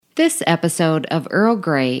This episode of Earl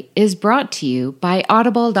Grey is brought to you by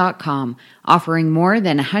Audible.com, offering more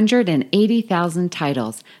than 180,000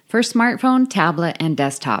 titles for smartphone, tablet, and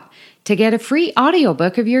desktop. To get a free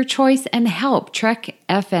audiobook of your choice and help Trek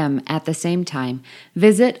FM at the same time,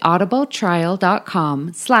 visit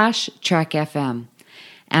audibletrial.com/trekfm.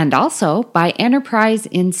 And also by Enterprise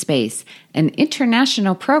in Space, an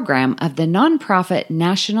international program of the nonprofit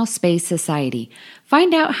National Space Society.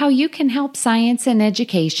 Find out how you can help science and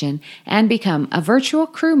education and become a virtual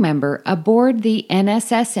crew member aboard the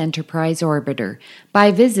NSS Enterprise Orbiter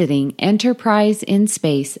by visiting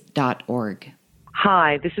enterpriseinspace.org.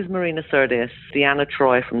 Hi, this is Marina Sirtis, Deanna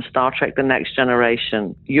Troi from Star Trek The Next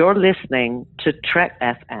Generation. You're listening to Trek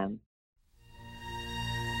FM.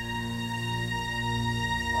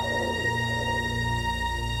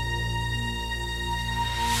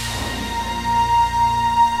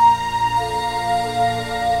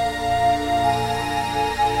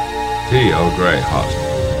 Tea Earl Grey hot.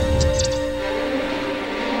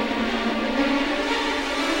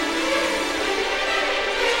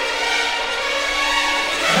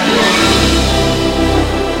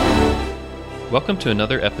 Welcome to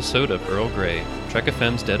another episode of Earl Grey, Trek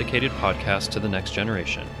FM's dedicated podcast to the next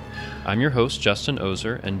generation. I'm your host, Justin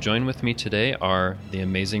Ozer, and join with me today are the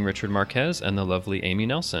amazing Richard Marquez and the lovely Amy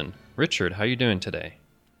Nelson. Richard, how are you doing today?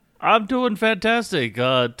 I'm doing fantastic.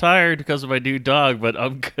 Tired because of my new dog, but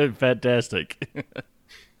I'm good. Fantastic.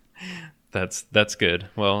 That's good.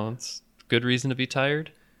 Well, it's a good reason to be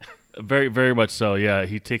tired. Very, very much so. Yeah,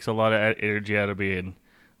 he takes a lot of energy out of me, and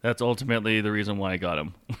that's ultimately the reason why I got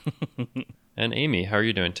him. And Amy, how are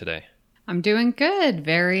you doing today? I'm doing good.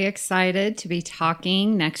 Very excited to be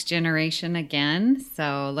talking Next Generation again.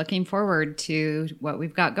 So looking forward to what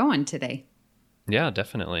we've got going today. Yeah,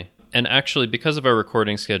 definitely. And actually, because of our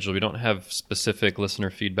recording schedule, we don't have specific listener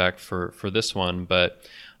feedback for this one, but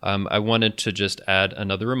I wanted to just add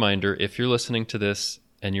another reminder. If you're listening to this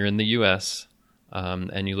and you're in the U.S.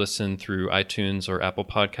 And you listen through iTunes or Apple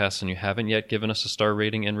Podcasts and you haven't yet given us a star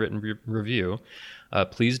rating and written review,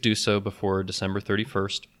 please do so before December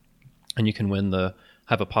 31st, and you can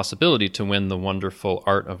have a possibility to win the wonderful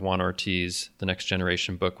Art of Juan Ortiz, The Next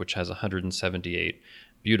Generation book, which has 178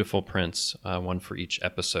 beautiful prints, one for each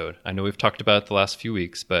episode. I know we've talked about it the last few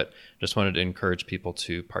weeks, but just wanted to encourage people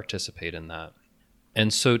to participate in that.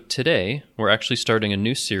 And so today, we're actually starting a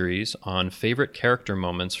new series on favorite character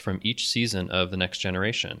moments from each season of The Next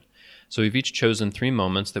Generation. So we've each chosen 3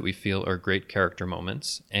 moments that we feel are great character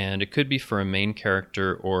moments, and it could be for a main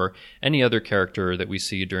character or any other character that we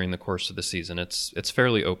see during the course of the season. It's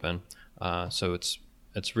fairly open, so it's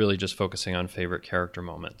really just focusing on favorite character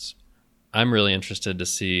moments. I'm really interested to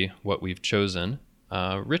see what we've chosen.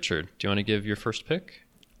 Richard, do you want to give your first pick?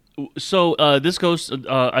 So this goes.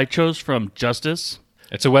 I chose from Justice.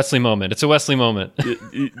 It's a Wesley moment.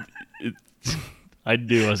 I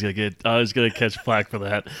knew I was gonna catch flack for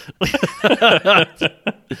that.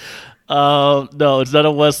 No, it's not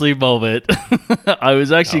a Wesley moment. I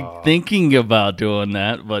was actually thinking about doing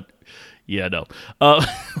that, but yeah, no.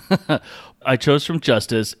 I chose from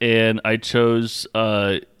Justice, and I chose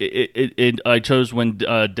I chose when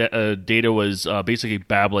Data was basically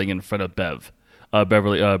babbling in front of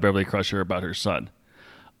Beverly Crusher about her son.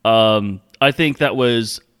 I think that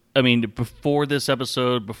was, before this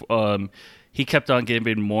episode, he kept on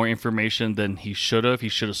giving more information than he should have. He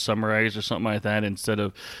should have summarized or something like that instead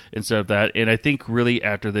of that. And I think really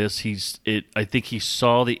after this, I think he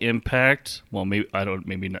saw the impact. Well,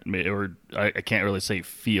 I can't really say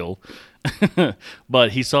feel,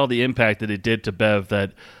 but he saw the impact that it did to Bev.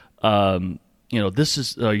 That this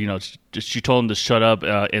is she told him to shut up,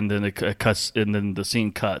 and then it cuts, and then the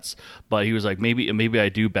scene cuts. But he was like, maybe I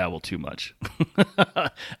do babble too much,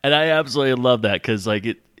 and I absolutely love that because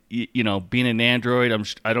being an android,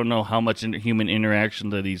 I don't know how much human interaction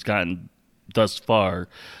that he's gotten thus far,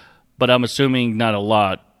 but I'm assuming not a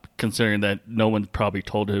lot, considering that no one probably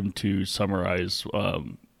told him to summarize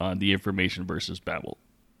the information versus babble.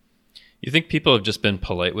 You think people have just been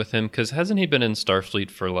polite with him? Because hasn't he been in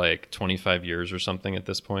Starfleet for like 25 years or something at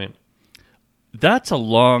this point? That's a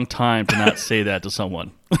long time to not say that to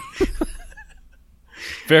someone.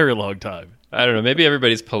 Very long time. I don't know. Maybe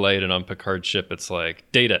everybody's polite, and on Picard's ship, it's like,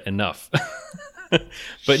 Data, enough.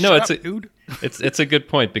 But no, it's a good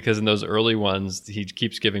point, because in those early ones, he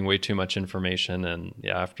keeps giving way too much information, and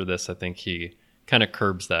yeah, after this, I think he kind of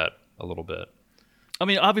curbs that a little bit.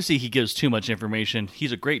 Obviously, he gives too much information.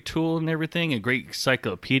 He's a great tool and everything, a great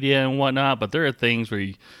encyclopedia and whatnot, but there are things where,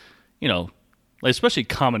 especially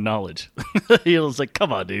common knowledge. It's like,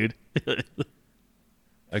 come on, dude.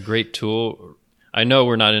 A great tool. I know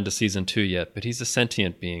we're not into season 2 yet, but he's a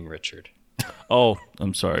sentient being, Richard. Oh,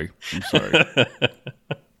 I'm sorry.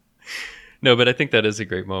 No, but I think that is a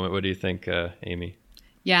great moment. What do you think, Amy?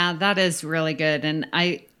 Yeah, that is really good. And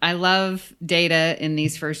I love Data in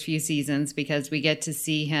these first few seasons because we get to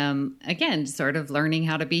see him, again, sort of learning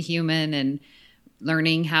how to be human and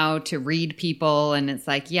learning how to read people. And it's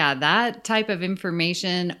like, yeah, that type of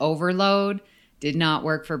information overload did not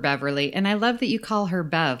work for Beverly. And I love that you call her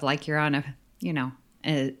Bev, like you're on a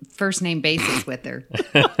first name basis with her.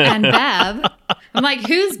 And Bev, I'm like,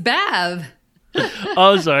 who's Bev?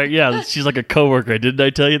 Oh, sorry. Yeah, she's like a coworker. Didn't I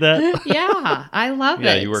tell you that? Yeah, I love it.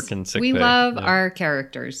 Yeah, you work in sick We bay. love Yeah. our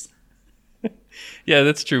characters. Yeah,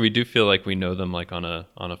 that's true. We do feel like we know them like on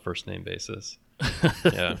a first name basis.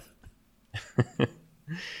 Yeah.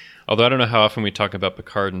 Although I don't know how often we talk about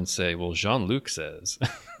Picard and say, well, Jean-Luc says.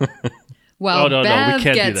 Well, Oh, no, we Bev can't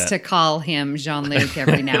do gets that. to call him Jean-Luc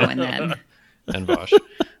every now and then. And Vosh.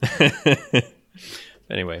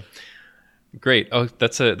 Anyway, great. Oh,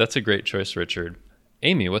 that's a great choice, Richard.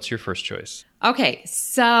 Amy, what's your first choice? Okay,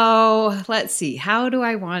 so let's see. How do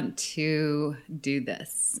I want to do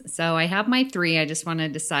this? So I have my 3. I just want to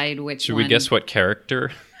decide which Should one. we guess what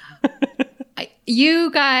character?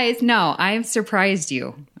 You guys, no, I've surprised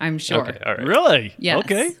you, I'm sure. Okay, all right. Really? Yes.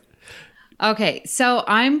 Okay. Okay, so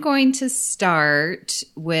I'm going to start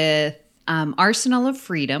with Arsenal of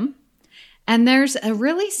Freedom. And there's a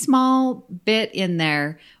really small bit in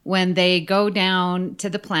there when they go down to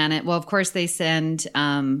the planet. Well, of course, they send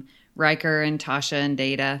Riker and Tasha and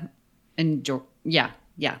Data and yeah,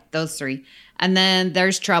 those 3. And then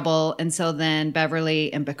there's trouble. And so then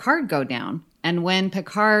Beverly and Picard go down. And when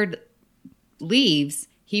Picard leaves,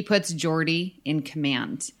 he puts Geordi in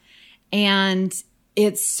command. And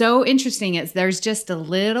it's so interesting. There's just a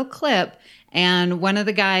little clip. And one of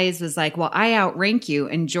the guys was like, well, I outrank you.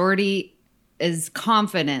 And Geordi is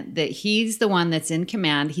confident that he's the one that's in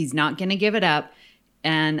command. He's not going to give it up.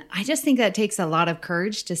 And I just think that takes a lot of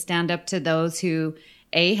courage to stand up to those who,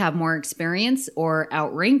 A, have more experience or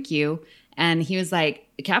outrank you. And he was like,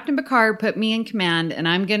 Captain Picard put me in command and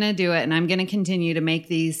I'm going to do it. And I'm going to continue to make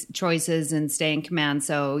these choices and stay in command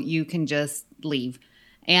so you can just leave.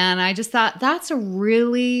 And I just thought that's a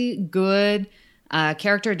really good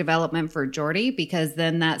character development for Geordi, because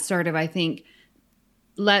then that sort of, I think,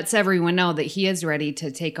 lets everyone know that he is ready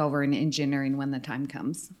to take over in engineering when the time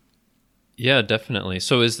comes. Yeah, definitely.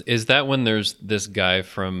 So is that when there's this guy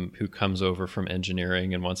who comes over from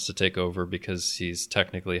engineering and wants to take over because he's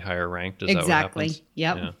technically higher ranked? Is Exactly. that what happens?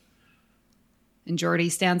 Yep. Yeah. And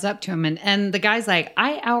Geordi stands up to him, and the guy's like,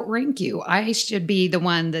 I outrank you. I should be the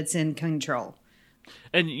one that's in control.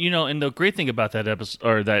 And and the great thing about that episode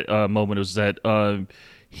or that moment was that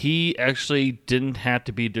he actually didn't have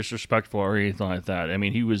to be disrespectful or anything like that. I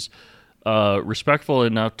mean, he was respectful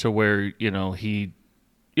enough to where he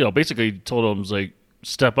basically told him, like,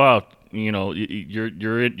 step out.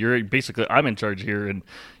 You're basically, I'm in charge here, and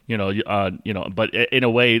But in a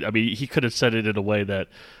way, I mean, he could have said it in a way that,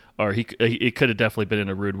 or it could have definitely been in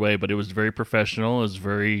a rude way, but it was very professional. It was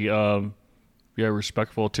very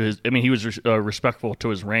respectful to his. I mean, he was respectful to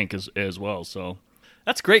his rank as well. So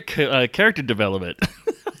that's great character development.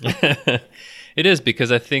 It is,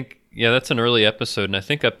 because I think that's an early episode, and I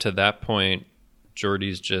think up to that point,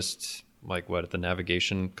 Geordi's just like at the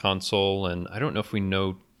navigation console, and I don't know if we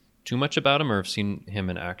know too much about him or have seen him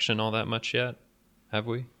in action all that much yet. Have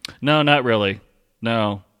we? No, not really.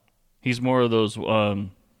 No, he's more of those.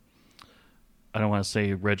 I don't want to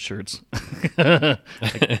say red shirts.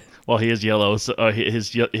 Well, he is yellow. So,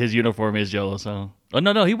 his uniform is yellow. So,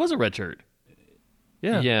 no, he was a red shirt.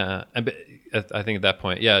 Yeah. I think at that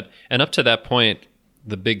point, and up to that point,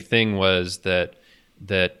 the big thing was that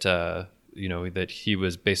he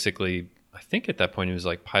was basically, I think at that point he was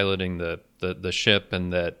like piloting the ship,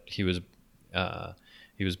 and that he was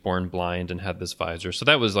born blind and had this visor. So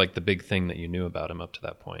that was like the big thing that you knew about him up to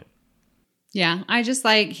that point. Yeah, I just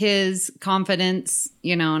like his confidence,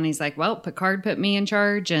 and he's like, well, Picard put me in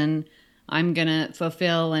charge and I'm going to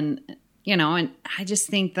fulfill, and I just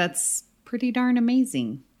think that's pretty darn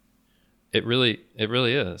amazing. It really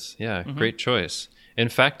is. Yeah, Great choice. In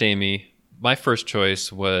fact, Amy, my first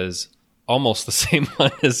choice was almost the same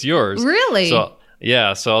one as yours. Really? So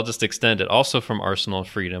I'll just extend it. Also from Arsenal of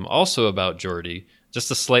Freedom, also about Geordi,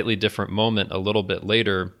 just a slightly different moment a little bit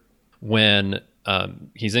later when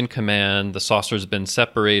he's in command, the saucer's been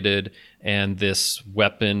separated, and this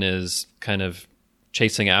weapon is kind of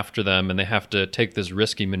chasing after them, and they have to take this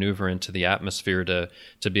risky maneuver into the atmosphere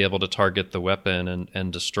to be able to target the weapon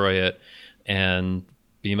and destroy it and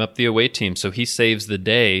beam up the away team. So he saves the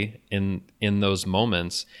day in those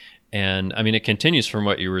moments. And I mean, it continues from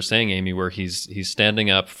what you were saying, Amy, where he's standing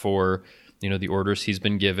up for, the orders he's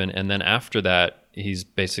been given. And then after that, he's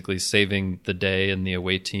basically saving the day and the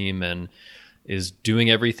away team and is doing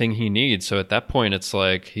everything he needs. So at that point, it's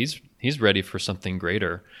like he's ready for something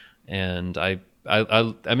greater. And I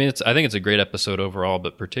mean, I think it's a great episode overall,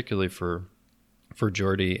 but particularly for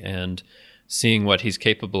Geordi and seeing what he's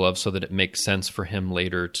capable of so that it makes sense for him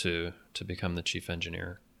later to become the chief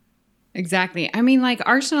engineer. Exactly. I mean, like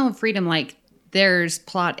Arsenal of Freedom, like there's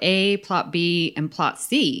plot A, plot B, and plot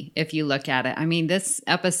C, if you look at it. I mean, this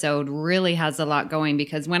episode really has a lot going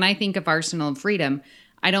because when I think of Arsenal of Freedom,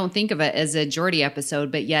 I don't think of it as a Geordi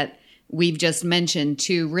episode, but yet we've just mentioned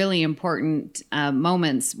two really important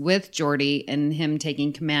moments with Geordi and him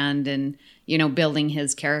taking command and, building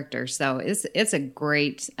his character. So it's a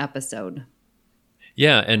great episode.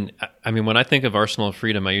 Yeah, and I mean, when I think of Arsenal of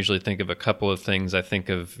Freedom, I usually think of a couple of things. I think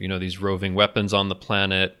of, these roving weapons on the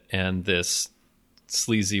planet and this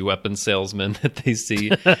sleazy weapon salesman that they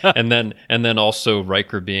see, and then also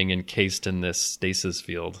Riker being encased in this stasis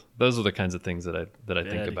field. Those are the kinds of things that I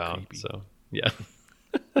think about. Creepy. So, yeah.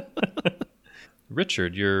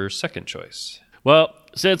 Richard, your second choice. Well,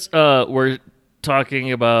 since we're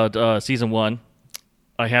talking about season 1,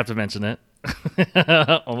 I have to mention it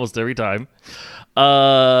almost every time.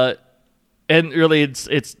 And really,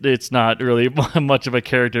 it's not really much of a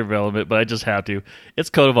character development, but I just have to. It's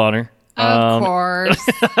Code of Honor. Of course,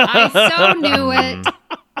 I so knew it.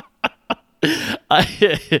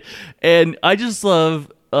 I just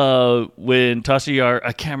love when Tasha Yar.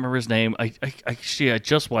 I can't remember his name. I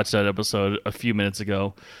just watched that episode a few minutes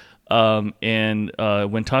ago. And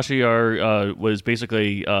when Tasha Yar was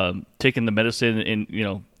basically taking the medicine, and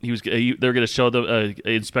they're going to show the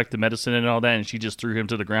inspect the medicine and all that, and she just threw him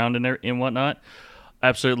to the ground and whatnot.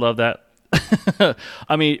 Absolutely love that.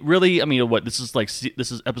 I mean, really. I mean, what this is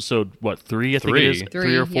episode 3? I think it is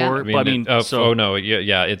 3 or 4.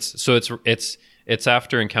 Yeah. It's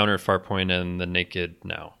after Encounter at Farpoint and The Naked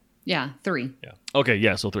Now. Yeah, 3. Yeah. Okay,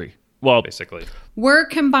 yeah, so 3. Well, basically, we're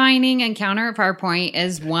combining Encounter at Farpoint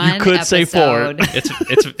as one. You could episode. say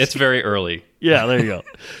 4. It's very early. Yeah, there you go.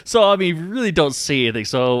 So I mean, really don't see anything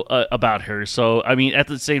about her. So I mean, at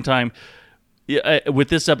the same time, with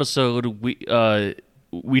this episode,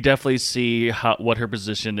 we definitely see what her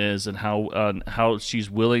position is and how she's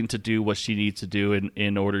willing to do what she needs to do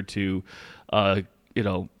in order to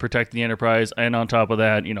protect the Enterprise. And on top of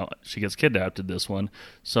that, she gets kidnapped in this one.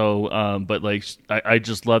 So but like I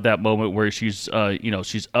just love that moment where she's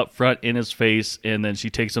she's up front in his face, and then she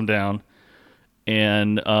takes him down,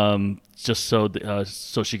 and just so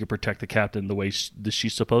she can protect the captain the way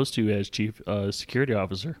she's supposed to as chief security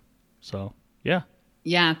officer. So yeah.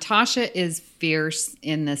 Yeah, Tasha is fierce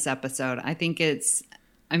in this episode. I think it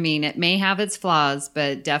may have its flaws,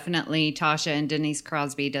 but definitely Tasha and Denise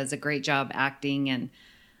Crosby does a great job acting. And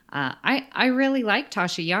I really like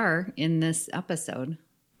Tasha Yar in this episode.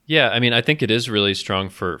 Yeah, I mean, I think it is really strong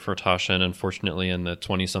for Tasha. And unfortunately, in the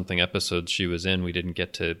 20-something episodes she was in, we didn't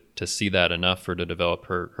get to see that enough or to develop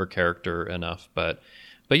her character enough. But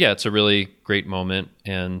yeah, it's a really great moment,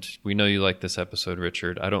 and we know you like this episode,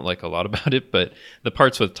 Richard. I don't like a lot about it, but the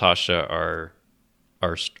parts with Tasha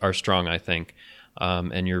are strong, I think,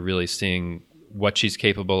 and you're really seeing what she's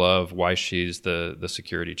capable of, why she's the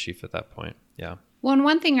security chief at that point. Yeah. Well, and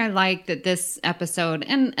one thing I like that this episode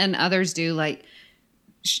and others do, like,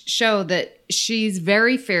 show that she's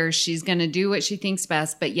very fierce. She's going to do what she thinks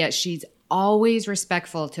best, but yet she's always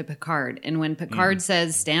respectful to Picard. And when Picard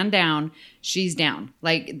says stand down, she's down.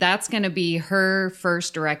 Like, that's going to be her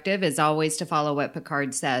first directive, is always to follow what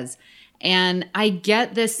Picard says. And I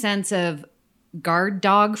get this sense of guard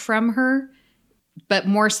dog from her, but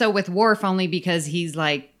more so with Worf, only because he's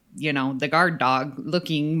like, the guard dog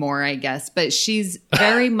looking more, I guess. But she's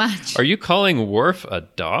very much... Are you calling Worf a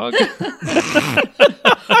dog?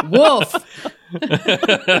 Wolf.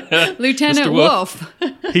 Lieutenant Wolf.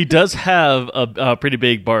 He does have a pretty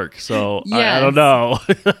big bark, so yes. I don't know.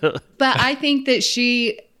 But I think that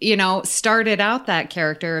she, started out that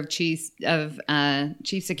character of chief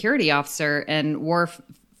security officer, and Worf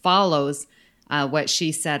follows what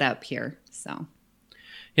she set up here. So.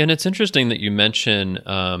 Yeah, and it's interesting that you mention,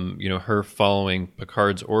 her following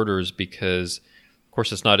Picard's orders, because, of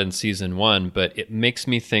course, it's not in season 1, but it makes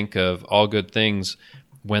me think of All Good Things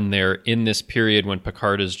when they're in this period when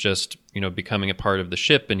Picard is just, becoming a part of the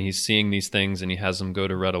ship, and he's seeing these things, and he has them go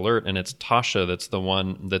to red alert, and it's Tasha that's the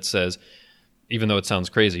one that says, even though it sounds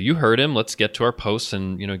crazy, you heard him, let's get to our posts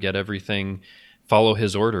and, get everything, follow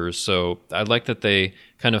his orders. So I like that they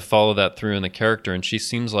kind of follow that through in the character, and she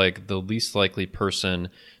seems like the least likely person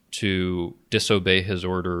to disobey his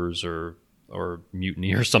orders or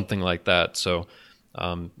mutiny or something like that. So,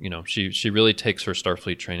 she really takes her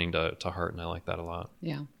Starfleet training to heart, and I like that a lot.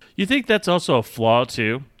 Yeah. You think that's also a flaw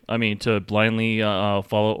too? I mean, to blindly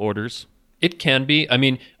follow orders? It can be. I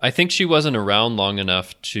mean, I think she wasn't around long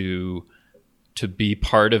enough to be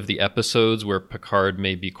part of the episodes where Picard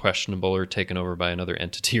may be questionable or taken over by another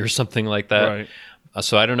entity or something like that. Right.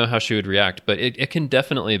 So I don't know how she would react, but it can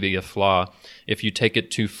definitely be a flaw if you take it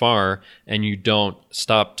too far and you don't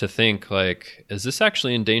stop to think, like, is this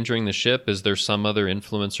actually endangering the ship? Is there some other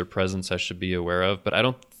influence or presence I should be aware of? But I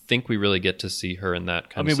don't think we really get to see her in that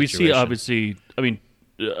kind of situation. We see, obviously,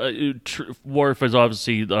 Worf is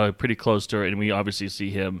obviously pretty close to her, and we obviously see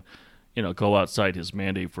him, go outside his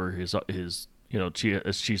mandate for his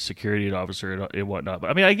chief security officer and whatnot.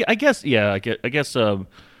 But I mean, I guess we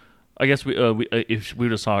if we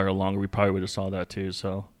would have saw her longer, we probably would have saw that too.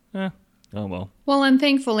 So, oh well. Well, and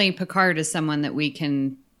thankfully, Picard is someone that we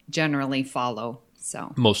can generally follow.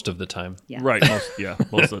 So most of the time, yeah. Right?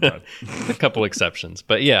 Most of the time. A couple exceptions,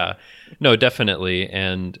 but yeah, no, definitely.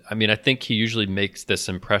 And I mean, I think he usually makes this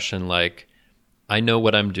impression like, I know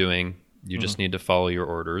what I'm doing. You just need to follow your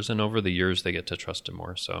orders. And over the years, they get to trust him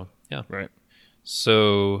more. So yeah, right.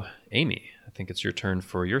 So, Amy, I think it's your turn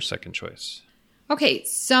for your second choice. Okay,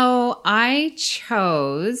 so I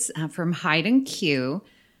chose from Hyde and Q,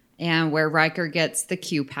 and where Riker gets the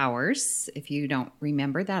Q powers, if you don't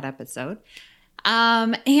remember that episode.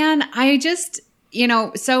 And I just,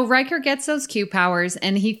 so Riker gets those Q powers,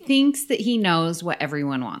 and he thinks that he knows what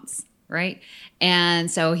everyone wants, right? And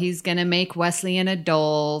so he's going to make Wesley an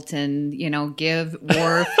adult and, give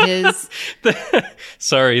Worf his...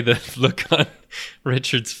 Sorry, the look on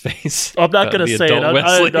Richard's face. I'm not going to say it. I'm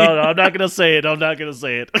not going to say it. I'm not going to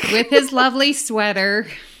say it. With his lovely sweater.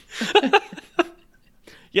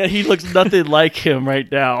 Yeah, he looks nothing like him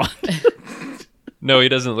right now. No, he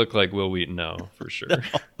doesn't look like Will Wheaton, no, for sure.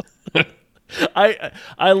 No.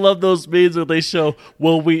 I love those memes where they show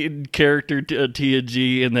Will Wheaton character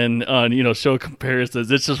TNG and then show comparisons.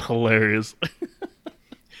 It's just hilarious.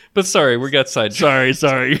 But sorry, we got sidetracked.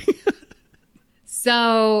 Sorry.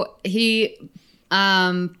 So he,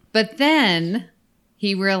 but then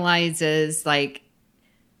he realizes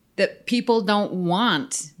that people don't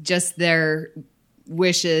want just their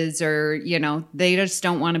wishes or, they just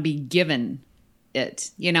don't want to be given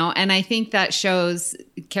it, and I think that shows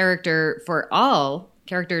character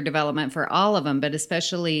development for all of them, but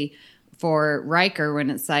especially for Riker when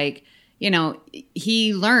it's like,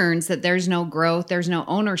 he learns that there's no growth, there's no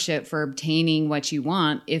ownership for obtaining what you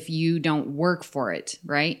want if you don't work for it,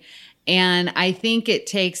 right? And I think it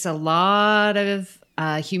takes a lot of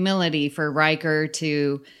humility for Riker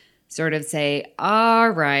to sort of say, all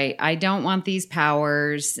right, I don't want these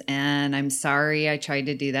powers, and I'm sorry I tried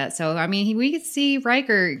to do that. So, I mean, we could see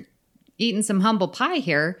Riker eating some humble pie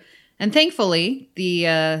here. And thankfully,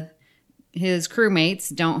 his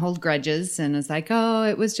crewmates don't hold grudges, and it's like, oh,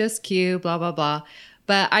 it was just cute, blah, blah, blah.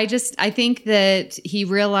 But I think that he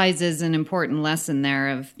realizes an important lesson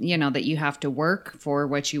there of, that you have to work for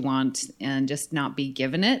what you want and just not be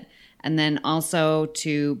given it. And then also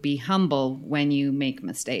to be humble when you make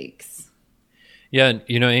mistakes. Yeah,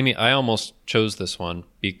 Amy, I almost chose this one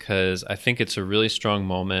because I think it's a really strong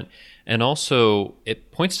moment. And also,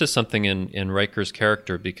 it points to something in Riker's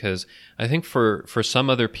character because I think for some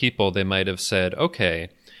other people, they might have said, okay,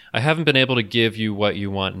 I haven't been able to give you what you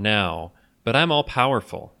want now, but I'm all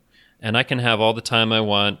powerful. And I can have all the time I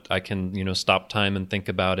want. I can, stop time and think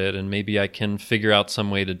about it. And maybe I can figure out some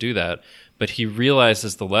way to do that. But he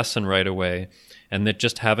realizes the lesson right away, and that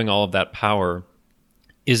just having all of that power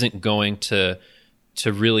isn't going to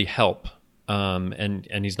really help.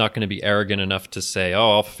 And he's not going to be arrogant enough to say,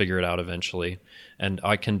 oh, I'll figure it out eventually. And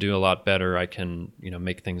I can do a lot better. I can,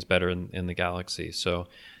 make things better in the galaxy. So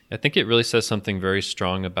I think it really says something very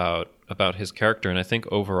strong about his character. And I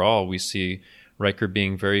think overall we see Riker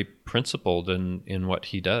being very principled in what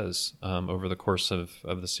he does over the course of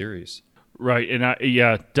the series. Right, and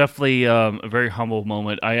definitely a very humble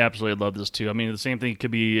moment. I absolutely love this too. I mean, the same thing could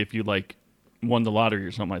be if you won the lottery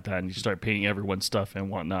or something like that, and you start paying everyone's stuff and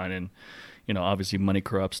whatnot, and obviously money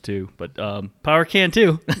corrupts too, but power can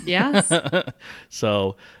too. Yes.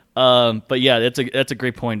 So, but yeah, that's a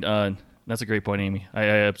great point. That's a great point, Amy. I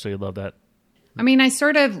absolutely love that. I mean, I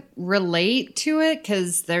sort of relate to it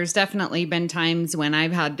because there's definitely been times when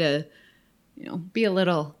I've had to, be a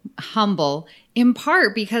little humble, in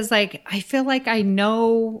part because I feel like I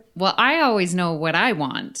always know what I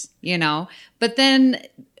want, but then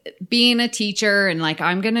being a teacher and like,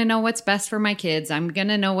 I'm going to know what's best for my kids. I'm going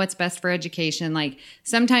to know what's best for education. Like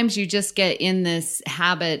sometimes you just get in this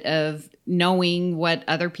habit of knowing what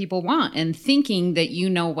other people want and thinking that you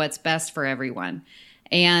know what's best for everyone.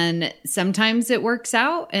 And sometimes it works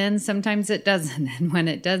out and sometimes it doesn't. And when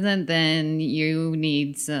it doesn't, then you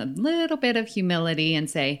need a little bit of humility and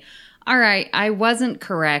say, all right, I wasn't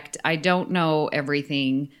correct. I don't know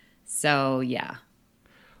everything. So, yeah.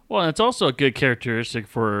 Well, it's also a good characteristic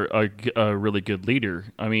for a really good leader.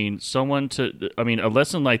 I mean, a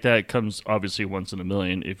lesson like that comes obviously once in a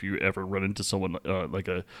million if you ever run into someone like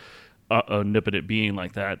a omnipotent being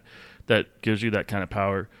like that gives you that kind of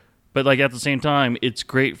power. But like at the same time, it's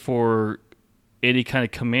great for any kind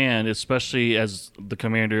of command, especially as the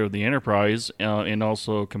commander of the Enterprise and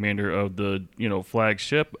also commander of the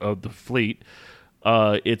flagship of the fleet.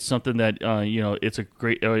 It's something that it's a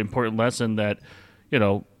great important lesson that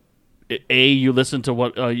you listen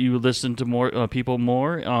to more people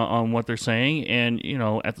more on what they're saying, and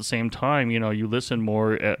at the same time you listen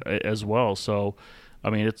more as well. So,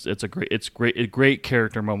 I mean, it's a great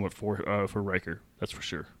character moment for Riker. That's for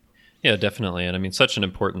sure. Yeah, definitely. And I mean, such an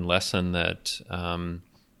important lesson that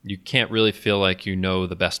you can't really feel like you know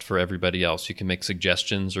the best for everybody else. You can make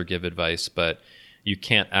suggestions or give advice, but you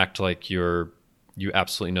can't act like you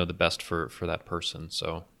absolutely know the best for that person.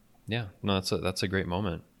 So, yeah, no, that's a great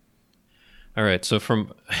moment. All right, so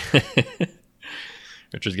from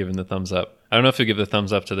Richard's giving the thumbs up. I don't know if you'll give the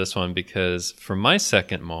thumbs up to this one because for my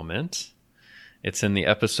second moment, it's in the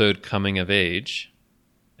episode Coming of Age.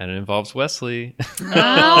 And it involves Wesley. Oh,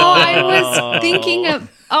 I was thinking of...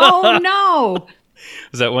 Oh, no.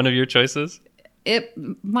 Was that one of your choices? It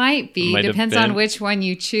might be. Depends on which one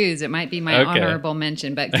you choose. It might be my honorable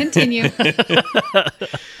mention, but continue.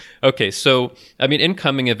 Okay, so, I mean, in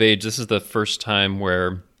Coming of Age, this is the first time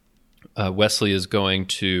where Wesley is going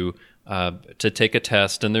to take a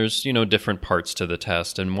test, and there's, different parts to the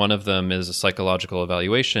test, and one of them is a psychological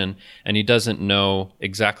evaluation, and he doesn't know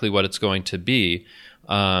exactly what it's going to be.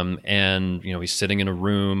 And he's sitting in a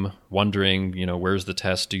room wondering, where's the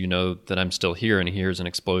test? Do you know that I'm still here? And he hears an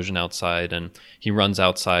explosion outside, and he runs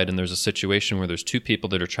outside, and there's a situation where there's two people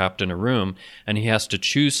that are trapped in a room, and he has to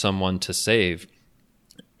choose someone to save.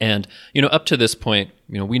 And, up to this point,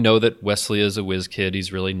 we know that Wesley is a whiz kid.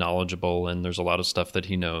 He's really knowledgeable, and there's a lot of stuff that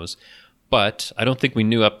he knows. But I don't think we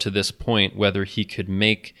knew up to this point whether he could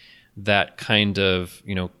make that kind of,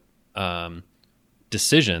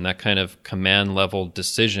 decision, that kind of command level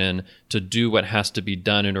decision to do what has to be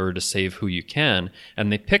done in order to save who you can. And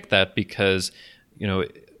they picked that because,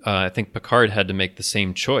 I think Picard had to make the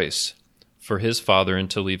same choice for his father and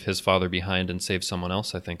to leave his father behind and save someone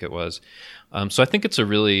else, I think it was. So I think it's a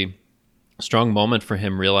really strong moment for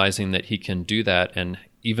him realizing that he can do that. And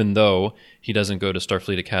even though he doesn't go to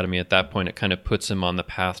Starfleet Academy at that point, it kind of puts him on the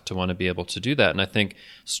path to want to be able to do that. And I think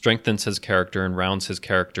strengthens his character and rounds his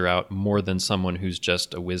character out more than someone who's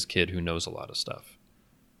just a whiz kid who knows a lot of stuff.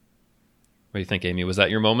 What do you think, Amy? Was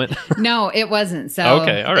that your moment? No, it wasn't. So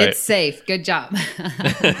okay, all right. It's safe. Good job.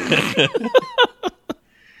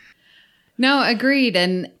 No, agreed.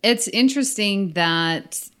 And it's interesting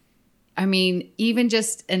that, I mean, even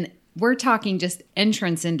just we're talking just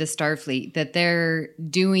entrance into Starfleet, that they're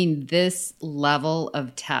doing this level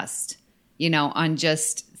of test, on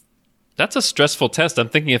just... That's a stressful test. I'm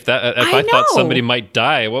thinking if I thought somebody might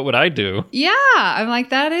die, what would I do? Yeah. I'm like,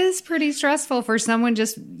 that is pretty stressful for someone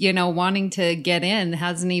just, wanting to get in,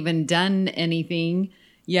 hasn't even done anything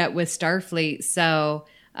yet with Starfleet. So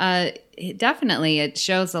it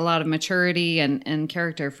shows a lot of maturity and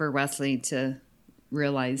character for Wesley to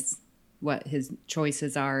realize what his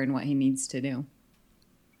choices are and what he needs to do.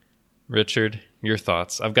 Richard, your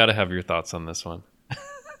thoughts. I've got to have your thoughts on this one.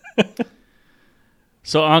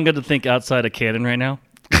 So I'm going to think outside of canon right now.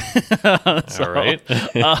 All right.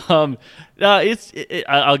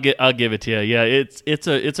 I'll give it to you. Yeah,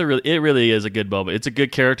 it really is a good moment. It's a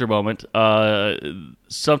good character moment.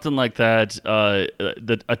 Something like that.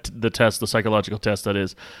 The test, the psychological test, that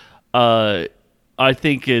is. I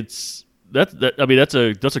think it's. That's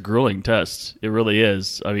a grueling test. It really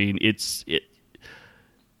is. I mean,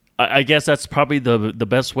 I guess that's probably the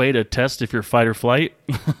best way to test if you're fight or flight,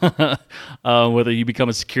 whether you become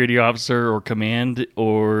a security officer or command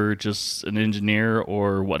or just an engineer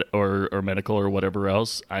or medical or whatever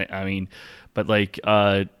else. I mean, but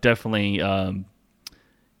definitely.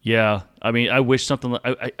 Yeah, I mean, I wish something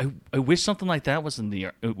like that was in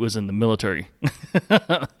the military.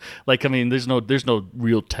 I mean, there's no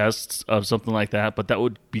real tests of something like that, but that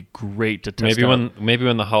would be great to test. Maybe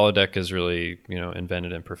when the holodeck is really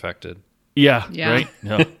invented and perfected. Yeah. Right.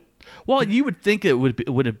 No. Well, you would think it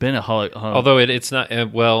would have been a Although it's not.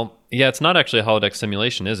 It's not actually a holodeck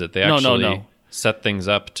simulation, is it? They actually No. set things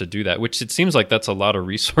up to do that, which it seems like that's a lot of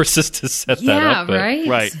resources to set that up. Yeah, right?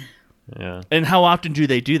 Right. Yeah. And how often do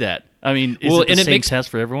they do that? I mean, is it the same test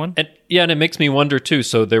for everyone? And it makes me wonder too.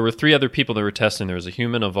 So there were 3 other people that were testing. There was a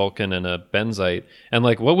human, a Vulcan, and a Benzite. And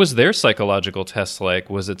like, what was their psychological test like?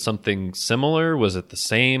 Was it something similar? Was it the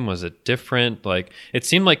same? Was it different? Like, it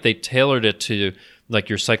seemed like they tailored it to like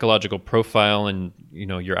your psychological profile and, you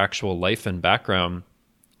know, your actual life and background.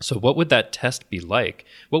 So what would that test be like?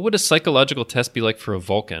 What would a psychological test be like for a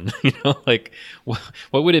Vulcan? You know, like what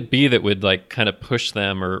would it be that would like kind of push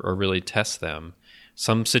them or really test them?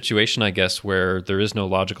 Some situation, I guess, where there is no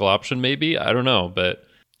logical option, maybe. I don't know, but...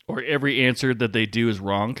 Or every answer that they do is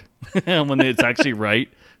wrong when it's actually right.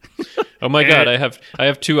 Oh my God, I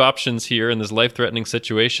have 2 options here in this life-threatening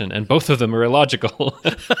situation, and both of them are illogical.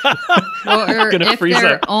 Or if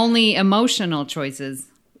they're only emotional choices.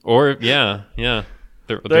 Or, yeah.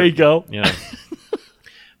 There you go. Yeah.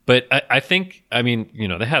 But I think, I mean, you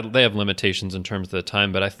know, they have limitations in terms of the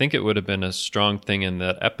time, but I think it would have been a strong thing in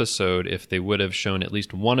that episode if they would have shown at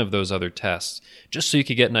least one of those other tests, just so you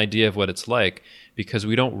could get an idea of what it's like, because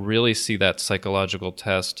we don't really see that psychological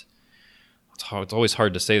test. It's always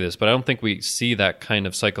hard to say this, but I don't think we see that kind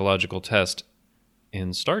of psychological test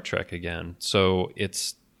in Star Trek again. So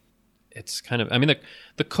it's kind of, I mean,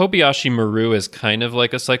 the Kobayashi Maru is kind of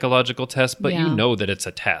like a psychological test, but you know that it's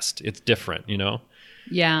a test. It's different, you know?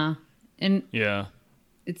 Yeah. And yeah,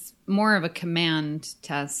 it's more of a command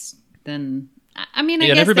test than, I mean, I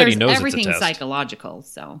guess everybody knows everything's it's a test. Psychological,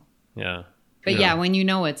 so. Yeah. But yeah, when you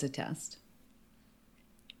know it's a test.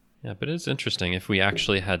 Yeah, but it's interesting if we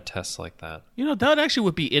actually had tests like that. You know, that actually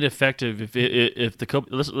would be ineffective if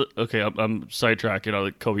the okay, I'm sidetracking on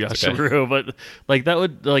the Kobayashi Maru, but like that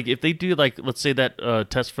would, like, if they do, like, let's say that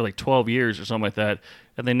test for like 12 years or something like that,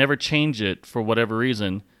 and they never change it for whatever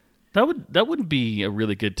reason, that wouldn't be a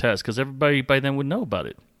really good test, because everybody by then would know about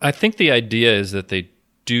it. I think the idea is that they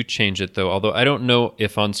do change it, though, although I don't know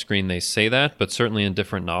if on screen they say that, but certainly in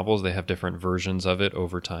different novels they have different versions of it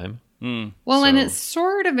over time. Well, and it's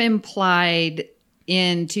sort of implied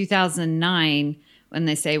in 2009 when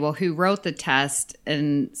they say, well, who wrote the test?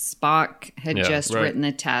 And Spock had written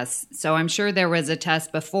the test. So I'm sure there was a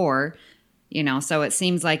test before, you know, so it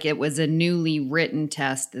seems like it was a newly written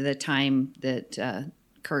test at the time that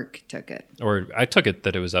Kirk took it. Or I took it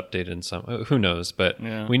that it was updated in some, who knows, but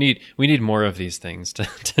we need more of these things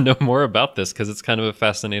to know more about this, because it's kind of a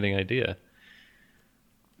fascinating idea.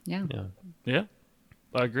 Yeah,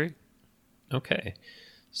 I agree. Okay,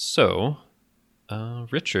 so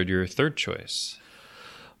Richard, your third choice.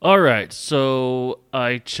 All right, so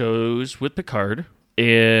I chose with Picard,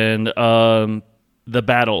 and the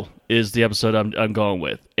battle is the episode I'm going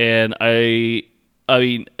with, and I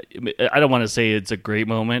mean, I don't want to say it's a great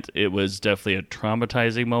moment. It was definitely a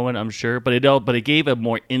traumatizing moment, I'm sure, but it gave a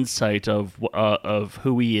more insight of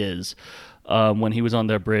who he is when he was on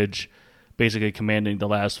that bridge, basically commanding the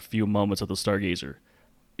last few moments of the Stargazer.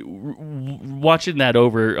 Watching that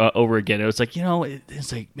over again, it was like, you know,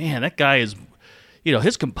 it's like, man, that guy is, you know,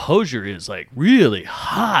 his composure is like really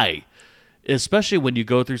high, especially when you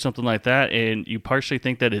go through something like that and you partially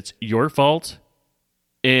think that it's your fault,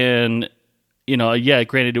 and you know, yeah,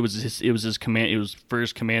 granted, it was his command, it was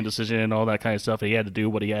first command decision and all that kind of stuff. And he had to do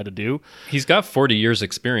what he had to do. He's got 40 years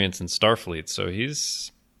experience in Starfleet, so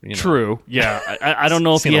he's, you know, true. Yeah, I don't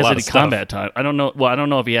know if he has any combat time. I don't know. Well, I don't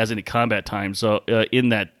know if he has any combat time. So in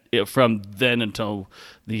that, from then until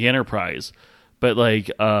the Enterprise, but like,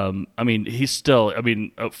 I mean, he's still. I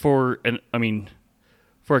mean,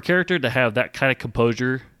 for a character to have that kind of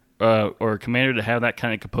composure, or a commander to have that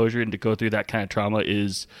kind of composure and to go through that kind of trauma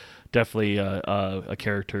is definitely a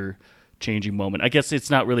character changing moment. I guess it's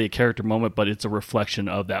not really a character moment, but it's a reflection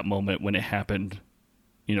of that moment when it happened,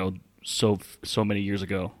 you know, so many years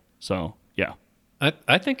ago. So yeah,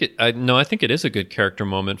 I think it is a good character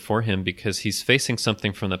moment for him, because he's facing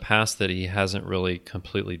something from the past that he hasn't really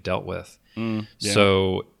completely dealt with.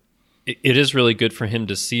 So it is really good for him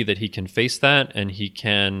to see that he can face that and he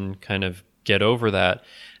can kind of get over that.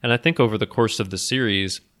 And I think over the course of the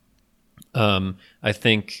series, I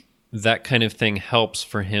think that kind of thing helps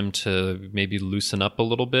for him to maybe loosen up a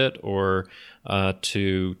little bit, or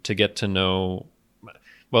to get to know.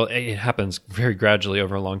 Well, it happens very gradually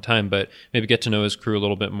over a long time, but maybe get to know his crew a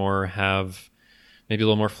little bit more, have maybe a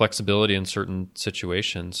little more flexibility in certain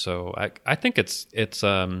situations. So I think it's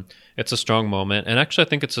a strong moment, and actually I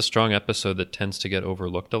think it's a strong episode that tends to get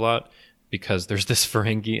overlooked a lot, because there's this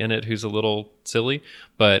Ferengi in it who's a little silly,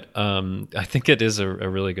 but I think it is a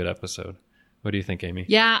really good episode. What do you think, Amy?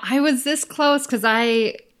 Yeah, I was this close because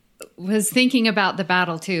I was thinking about the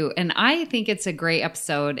battle too. And I think it's a great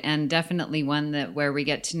episode and definitely one where we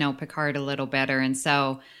get to know Picard a little better. And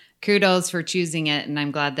so kudos for choosing it. And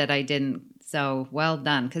I'm glad that I didn't. So well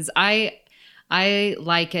done. Because I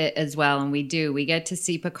like it as well. And we get to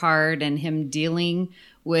see Picard and him dealing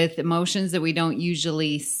with emotions that we don't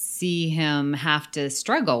usually see him have to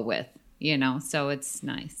struggle with, so it's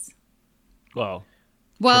nice. Well,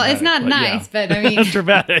 dramatic, it's not nice, but I mean,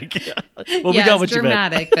 dramatic. Well, yeah, it's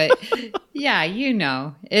dramatic, but yeah,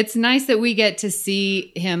 it's nice that we get to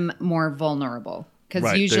see him more vulnerable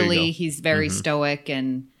because usually he's very stoic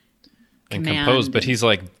and composed, but he's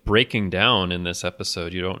like breaking down in this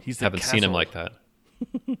episode. Haven't seen him like that.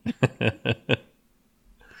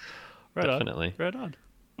 Definitely. Right on.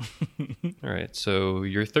 All right, so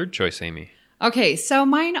your third choice, Amy. Okay, so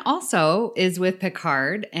mine also is with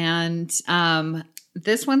Picard, and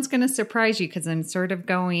this one's going to surprise you because I'm sort of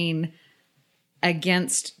going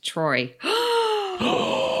against Troy.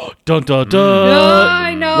 Dun, dun, dun. No,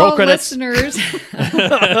 I know, Roll credits. listeners.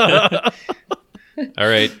 All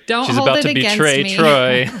right, Don't she's hold about it to against betray me.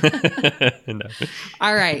 Troy. No.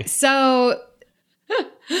 All right, so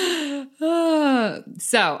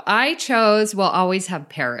I chose We'll Always Have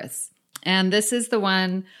Paris, and this is the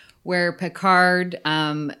one where Picard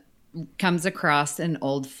comes across an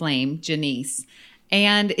old flame, Janice.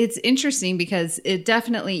 And it's interesting because it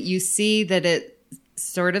definitely, you see that it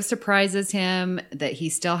sort of surprises him that he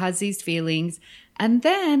still has these feelings. And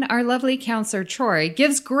then our lovely counselor, Troy,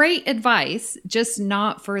 gives great advice, just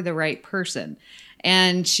not for the right person.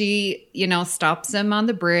 And she, stops him on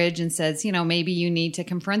the bridge and says, maybe you need to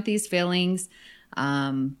confront these feelings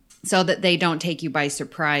so that they don't take you by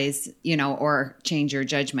surprise, or change your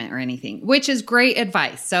judgment or anything, which is great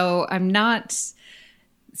advice. So I'm not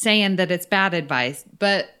saying that it's bad advice,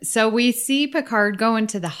 but so we see Picard go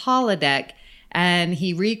into the holodeck and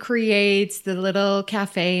he recreates the little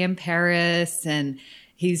cafe in Paris and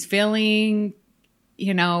he's feeling,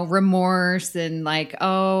 remorse and like,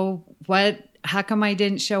 oh, how come I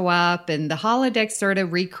didn't show up? And the holodeck sort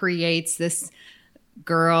of recreates this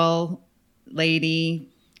lady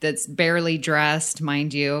that's barely dressed,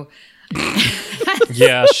 mind you.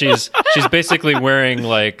 Yeah, she's basically wearing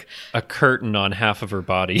like a curtain on half of her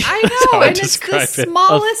body. I know, and it's the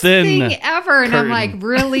smallest thing ever. And curtain. I'm like,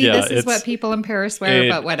 really? Yeah, this is what people in Paris wear,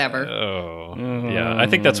 but whatever. Yeah, I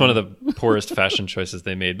think that's one of the poorest fashion choices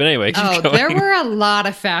they made. But anyway, keep going. There were a lot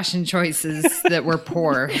of fashion choices that were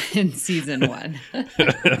poor in season 1.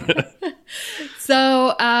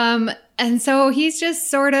 So, and so he's just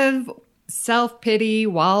sort of self-pity,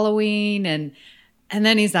 wallowing, and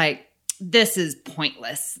then he's like, this is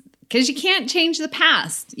pointless because you can't change the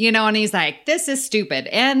past, and he's like, this is stupid,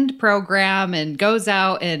 end program, and goes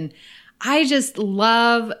out. And I just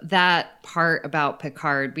love that part about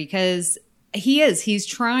Picard because he's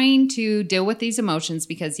trying to deal with these emotions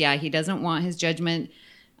because, he doesn't want his judgment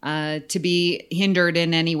to be hindered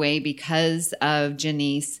in any way because of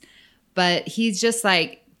Janice. But he's just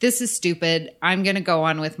like, this is stupid. I'm going to go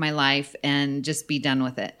on with my life and just be done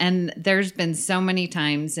with it. And there's been so many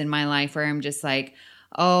times in my life where I'm just like,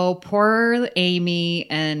 oh, poor Amy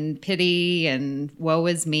and pity and woe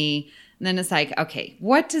is me. And then it's like, okay,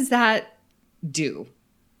 what does that do?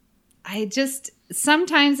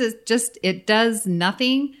 Sometimes it does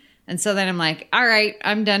nothing. And so then I'm like, all right,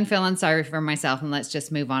 I'm done feeling sorry for myself and let's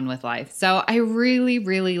just move on with life. So I really,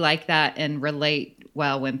 really like that and relate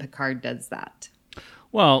well when Picard does that.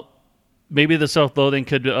 Well, maybe the self-loathing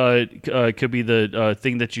could be the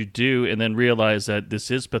thing that you do, and then realize that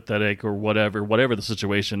this is pathetic or whatever the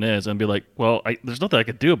situation is, and be like, well, there's nothing I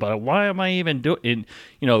could do about it. Why am I even doing?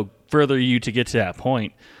 Further you to get to that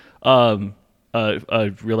point,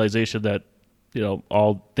 a realization that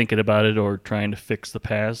all thinking about it or trying to fix the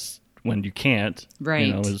past when you can't,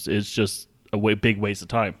 right? Is just a big waste of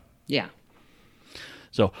time. Yeah.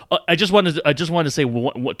 So I just wanted to say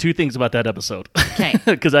two things about that episode. Okay.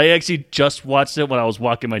 Because I actually just watched it when I was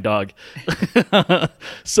walking my dog.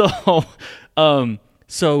 So I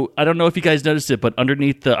don't know if you guys noticed it, but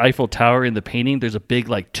underneath the Eiffel Tower in the painting, there's a big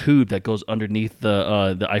tube that goes underneath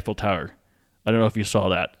the Eiffel Tower. I don't know if you saw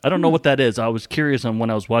that. I don't know what that is. I was curious on when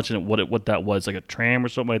I was watching it what that was, like a tram or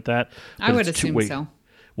something like that. But I would assume so.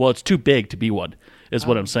 Well, it's too big to be one, is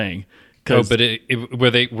what I'm saying. Oh, but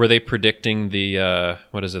were they predicting the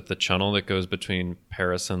what is it, the channel that goes between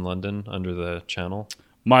Paris and London under the channel?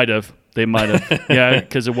 They might have, yeah,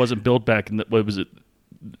 because it wasn't built back in what was it,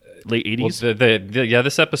 late 80s? Well,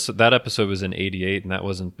 that episode was in 88, and that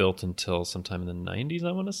wasn't built until sometime in the 90s.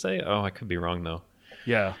 I want to say. Oh, I could be wrong though.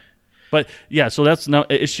 Yeah. But yeah, so that's now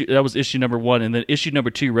issue. That was issue number 1, and then issue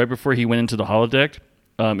number 2, right before he went into the holodeck,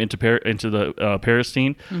 into the Paris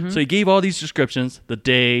scene. Mm-hmm. So he gave all these descriptions: the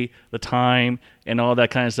day, the time, and all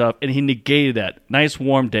that kind of stuff, and he negated that. Nice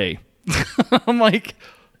warm day. I'm like,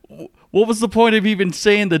 what was the point of even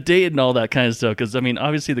saying the date and all that kind of stuff? Because I mean,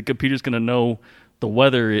 obviously the computer's going to know the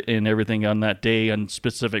weather and everything on that day and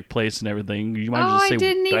specific place and everything. You might just say I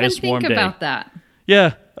didn't even nice think warm day. about that.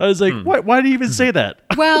 Yeah, I was like, why do you even say that?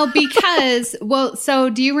 Well, because, so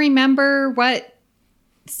do you remember what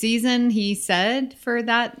season he said for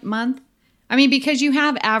that month? I mean, because you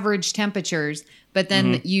have average temperatures, but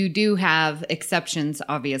then you do have exceptions,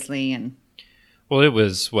 obviously. And Well, it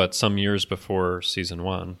was, some years before season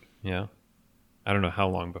 1. Yeah. I don't know how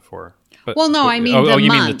long before. But, well, no, I mean oh, the you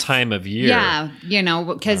month. mean the time of year? Yeah,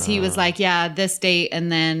 because he was like, this date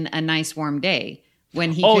and then a nice warm day.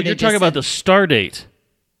 When he Oh, could you're have talking just about said, the star date.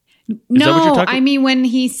 No, that what you're talking- I mean when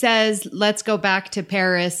he says, let's go back to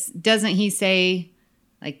Paris, doesn't he say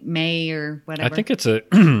like May or whatever? I think it's I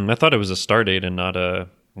thought it was a star date and not a.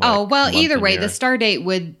 month Either and way, year. the star date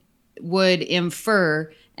would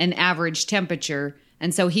infer an average temperature.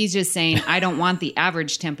 And so he's just saying, I don't want the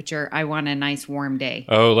average temperature. I want a nice warm day.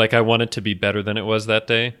 Oh, like I want it to be better than it was that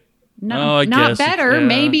day? No, Oh, I not guess, better. yeah.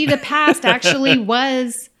 Maybe the past actually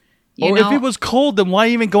was, Or if it was cold, then why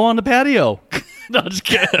even go on the patio? No, I'm just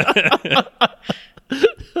kidding.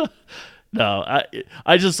 No,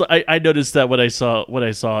 I noticed that when I saw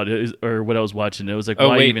it, or when I was watching it, was like, Oh,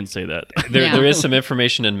 why wait. even say that? There is some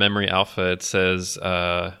information in Memory Alpha. It says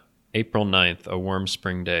April 9th, a warm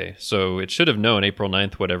spring day. So it should have known April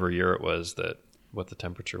 9th, whatever year it was, what the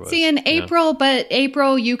temperature was. See, in Yeah. April, but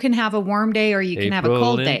April, you can have a warm day or you can have a April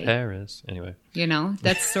cold in day. Paris. Anyway,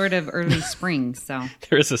 That's sort of early spring. So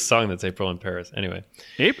there is a song that's April in Paris. Anyway,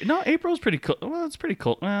 April's pretty cold. Well, it's pretty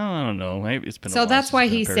cold. Well, I don't know. Maybe it's been. A while that's since why I've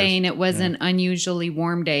been in he's Paris. saying it was an unusually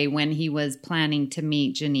warm day when he was planning to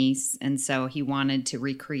meet Janice. And so he wanted to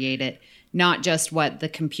recreate it, not just what the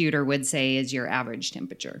computer would say is your average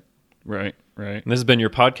temperature. Right. and this has been your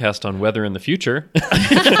podcast on weather in the future.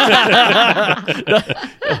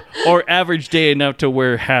 Or average day enough to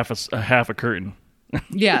wear half a curtain.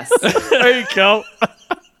 Yes. There you go.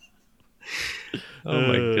 Oh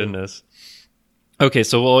my goodness. Okay,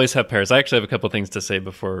 so we'll always have Paris. I actually have a couple things to say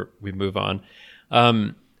before we move on.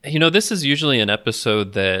 This is usually an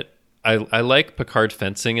episode that I like Picard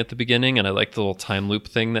fencing at the beginning, and I like the little time loop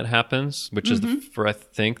thing that happens, which is I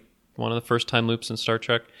think one of the first time loops in Star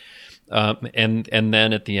Trek. And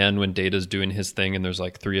then at the end when Data's doing his thing and there's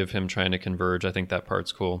like 3 of him trying to converge, I think that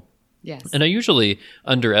part's cool. Yes. And I usually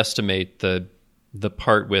underestimate the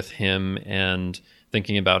part with him and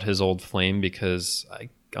thinking about his old flame because I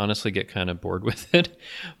honestly get kind of bored with it.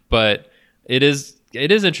 But it is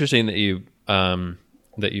interesting that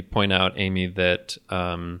you point out, Amy, that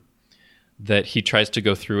that he tries to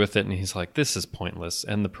go through with it and he's like, this is pointless,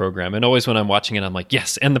 end the program. And always when I'm watching it, I'm like,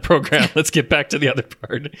 yes, end the program. Let's get back to the other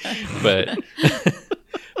part. But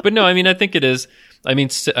but no, I mean, I think it is. I mean,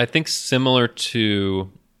 I think similar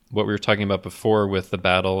to what we were talking about before with the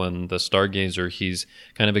battle and the Stargazer, he's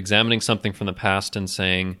kind of examining something from the past and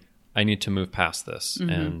saying, I need to move past this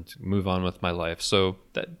and move on with my life. So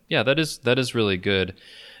that is really good.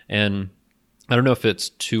 And I don't know if it's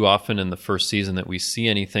too often in the first season that we see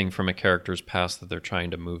anything from a character's past that they're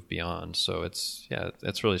trying to move beyond. So it's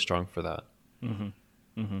really strong for that.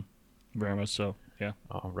 Very much so. Yeah.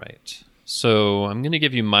 All right. So I'm going to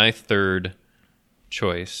give you my third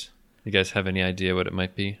choice. You guys have any idea what it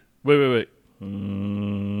might be? Wait.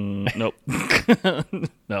 Nope.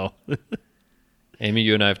 No. Amy,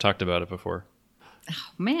 you and I have talked about it before.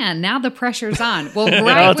 Man, now the pressure's on. Well,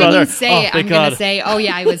 right when you say it, I'm going to say, oh,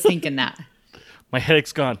 yeah, I was thinking that. My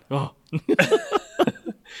headache's gone. Oh.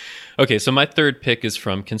 Okay, so my third pick is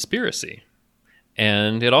from Conspiracy.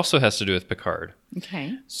 And it also has to do with Picard.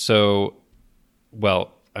 Okay. So,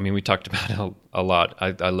 well, I mean, we talked about it a lot.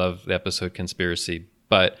 I love the episode Conspiracy.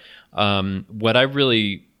 But what I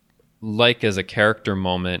really like as a character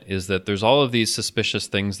moment is that there's all of these suspicious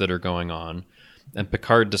things that are going on. And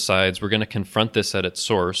Picard decides we're going to confront this at its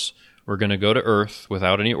source. We're going to go to Earth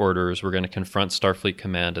without any orders. We're going to confront Starfleet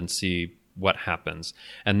Command and see what happens.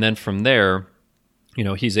 And then from there,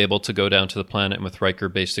 he's able to go down to the planet and with Riker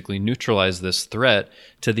basically neutralize this threat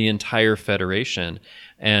to the entire Federation.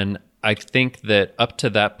 And I think that up to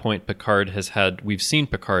that point, we've seen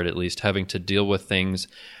Picard at least having to deal with things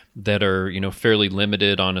that are, fairly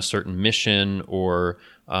limited on a certain mission or,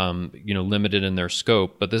 limited in their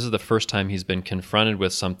scope. But this is the first time he's been confronted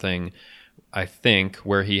with something, I think,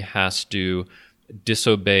 where he has to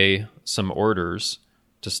disobey some orders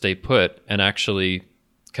to stay put and actually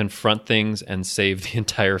confront things and save the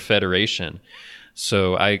entire Federation.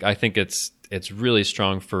 So I think it's really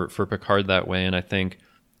strong for Picard that way, and I think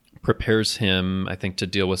prepares him, I think, to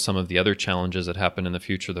deal with some of the other challenges that happen in the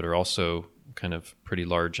future that are also kind of pretty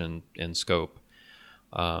large in scope.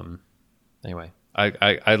 Anyway,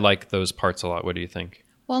 I like those parts a lot. What do you think?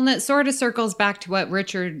 Well, and it sort of circles back to what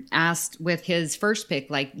Richard asked with his first pick.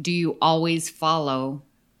 Like, do you always follow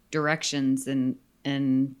directions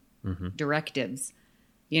and directives?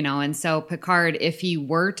 You know, and so Picard, if he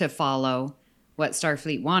were to follow what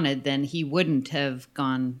Starfleet wanted, then he wouldn't have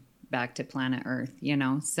gone back to planet Earth, you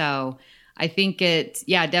know? So I think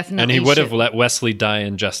definitely. And he would have let Wesley die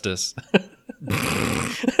in justice.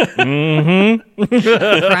 Prime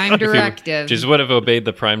directive. Just would have obeyed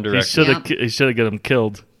the prime directive. He should have got him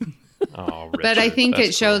killed. Oh, Richard, but I think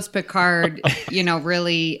it shows cool. Picard, you know,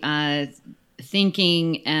 really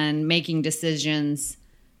thinking and making decisions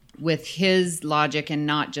with his logic and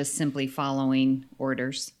not just simply following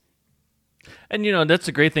orders. And you know, that's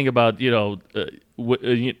the great thing about I'm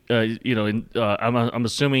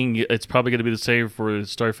assuming it's probably going to be the same for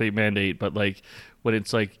Starfleet Mandate, but like when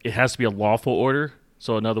it's like it has to be a lawful order.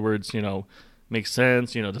 So in other words, you know, makes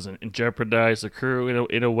sense. You know, doesn't jeopardize the crew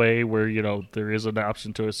in a way where you know there is an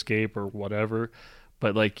option to escape or whatever.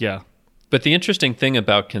 But like, yeah. But the interesting thing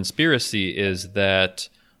about Conspiracy is that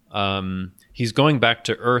he's going back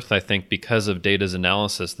to Earth, I think, because of Data's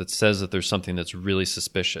analysis that says that there's something that's really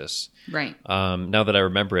suspicious. Right. Now that I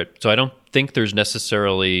remember it. So I don't think there's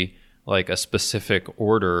necessarily like a specific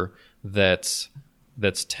order that's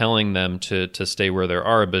telling them to stay where they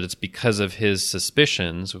are, but it's because of his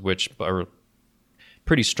suspicions, which are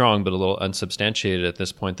pretty strong but a little unsubstantiated at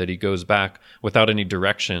this point, that he goes back without any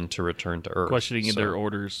direction to return to Earth. Questioning their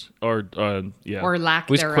orders or lack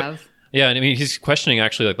thereof. Yeah, and I mean he's questioning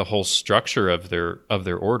actually like the whole structure of their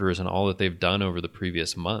orders and all that they've done over the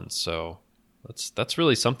previous months. So that's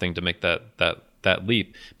really something to make that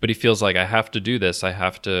leap. But he feels like I have to do this. I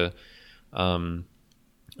have to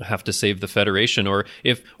save the Federation, or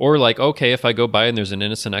like okay, if I go by and there's an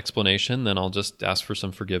innocent explanation, then I'll just ask for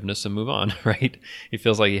some forgiveness and move on. Right? He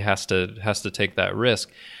feels like he has to take that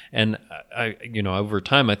risk, and over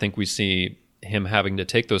time I think we see him having to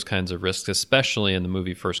take those kinds of risks, especially in the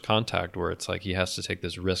movie First Contact, where it's like he has to take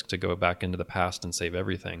this risk to go back into the past and save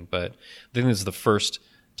everything. But I think this is the first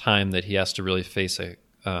time that he has to really face a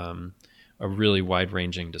really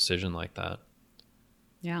wide-ranging decision like that.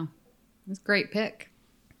 Yeah, it's a great pick.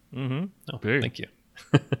 Mm-hmm. Oh, thank you.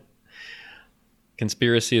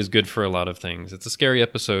 Conspiracy is good for a lot of things. It's a scary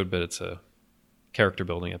episode, but it's a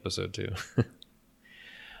character-building episode too.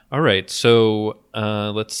 All right, so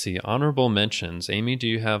let's see. Honorable mentions. Amy, do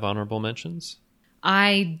you have honorable mentions?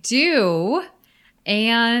 I do.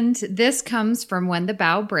 And this comes from When the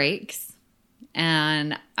Bow Breaks.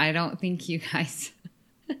 And I don't think you guys...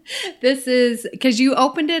 This is... Because you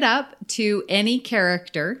opened it up to any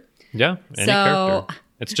character. Yeah, any character.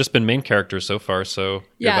 It's just been main characters so far, so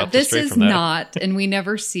you're about to this stray is from that. not, and we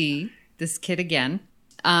never see this kid again.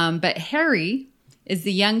 But Harry is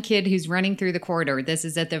the young kid who's running through the corridor. This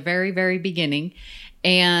is at the very, very beginning.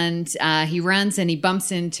 And he runs and he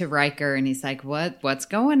bumps into Riker and he's like, what's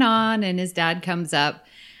going on? And his dad comes up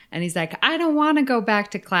and he's like, I don't want to go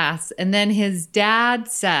back to class. And then his dad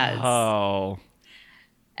says,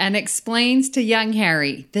 and explains to young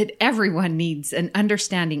Harry that everyone needs an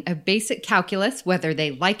understanding of basic calculus, whether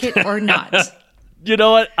they like it or not. You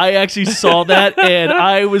know what? I actually saw that, and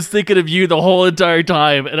I was thinking of you the whole entire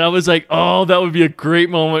time, and I was like, "Oh, that would be a great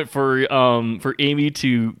moment for Amy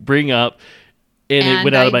to bring up," and it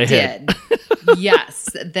went out of my head. Yes,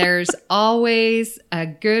 there's always a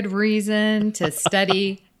good reason to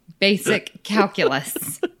study basic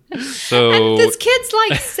calculus. So and this kid's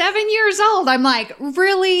like 7 years old. I'm like,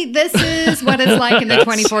 really? This is what it's like in the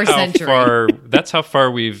 24th century. That's how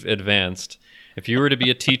far we've advanced. If you were to be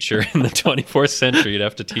a teacher in the 24th century, you'd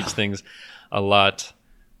have to teach things a lot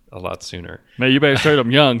sooner. Man, you better start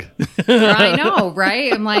them young. I know,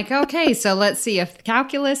 right? I'm like, okay, so let's see. If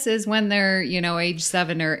calculus is when they're, age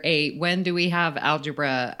 7 or 8, when do we have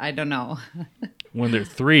algebra? I don't know. When they're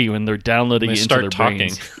 3, when they're downloading it into their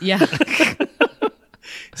brains. Yeah.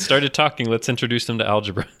 Started talking. Let's introduce them to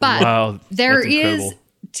algebra. But wow, there is,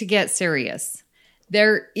 to get serious,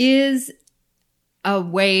 there is a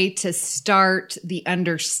way to start the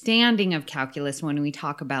understanding of calculus when we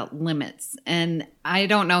talk about limits. And I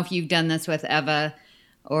don't know if you've done this with Eva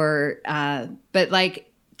but like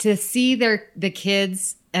to see the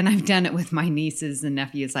kids and I've done it with my nieces and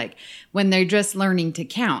nephews, like when they're just learning to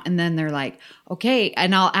count and then they're like, okay.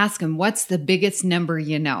 And I'll ask them, what's the biggest number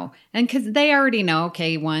you know? And because they already know,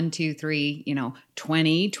 okay, 1, 2, 3,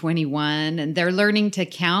 20, 21. And they're learning to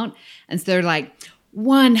count. And so they're like,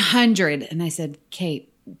 100. And I said,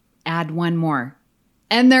 Kate, add one more.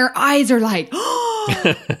 And their eyes are like,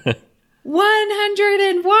 oh,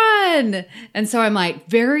 101. And so I'm like,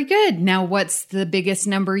 very good. Now what's the biggest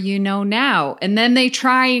number you know now? And then they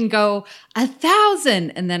try and go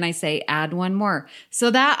 1,000. And then I say, add one more.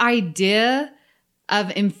 So that idea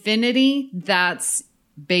of infinity, that's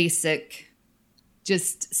basic,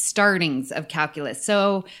 just startings of calculus.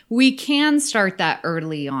 So we can start that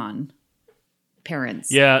early on,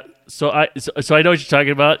 parents. Yeah. So I know what you're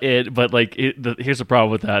talking about, but like here's the problem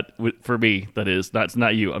with that for me. That's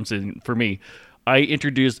not you. I'm saying for me, I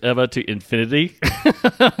introduced Eva to infinity.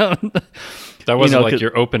 That wasn't like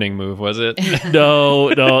your opening move, was it?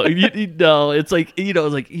 No. It's like you know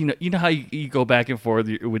how you go back and forth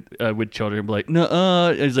with children, and be like,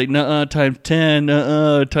 nuh-uh. It's like nuh-uh times 10,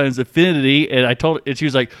 nuh-uh times infinity. And I told her, and she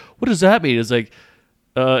was like, what does that mean? It's like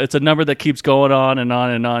it's a number that keeps going on and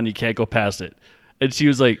on and on. You can't go past it. And she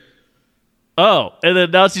was like, oh, and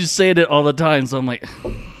then now she's saying it all the time. So I'm like,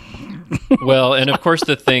 well, and of course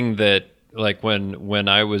the thing that, like when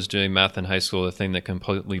I was doing math in high school, the thing that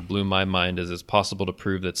completely blew my mind is it's possible to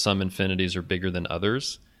prove that some infinities are bigger than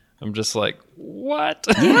others. I'm just like, what?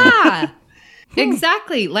 Yeah,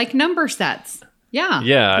 exactly. Like number sets. Yeah.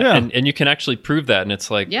 Yeah. And you can actually prove that. And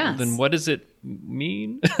it's like, yes. Then what does it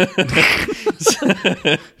mean?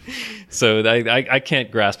 So I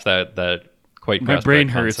can't grasp that quite. My brain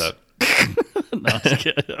hurts. No,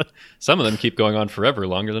 some of them keep going on forever,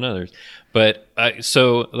 longer than others. But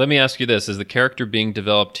so let me ask you this: is the character being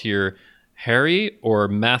developed here Harry or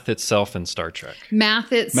math itself in Star Trek?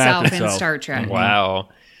 Math itself in Star Trek. Wow.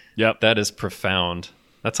 Yep. That is profound.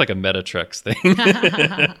 That's like a Metatreks thing.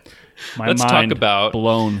 Let's talk about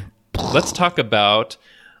blown. Let's talk about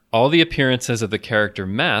all the appearances of the character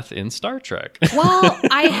Math in Star Trek. Well,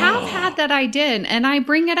 I have had that idea, and I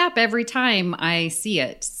bring it up every time I see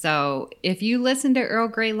it. So if you listen to Earl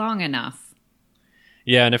Grey long enough.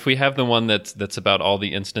 Yeah, and if we have the one that's about all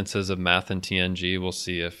the instances of Math in TNG, we'll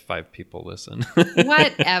see if 5 people listen.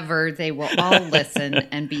 Whatever, they will all listen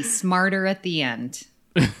and be smarter at the end.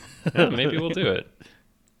 Yeah, maybe we'll do it.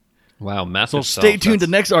 Wow, math. So stay tuned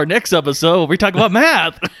to our next episode. We talk about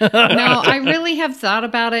math. No, I really have thought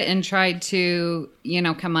about it and tried to,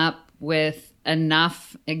 come up with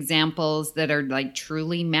enough examples that are like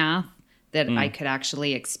truly math that I could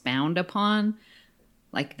actually expound upon,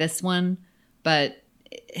 like this one. But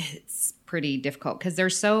it's pretty difficult because they're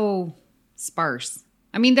so sparse.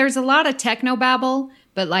 I mean, there's a lot of technobabble,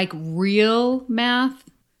 but like real math,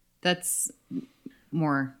 that's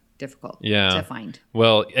more difficult to find.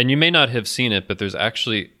 Well, and you may not have seen it, but there's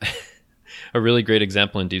actually a really great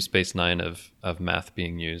example in Deep Space Nine of math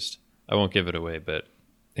being used. I won't give it away, but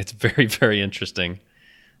it's very, very interesting.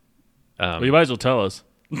 Well, you might as well tell us.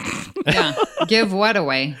 Yeah, give what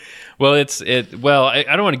away? Well, I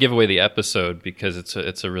don't want to give away the episode because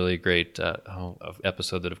it's a really great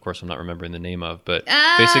episode that, of course, I'm not remembering the name of. But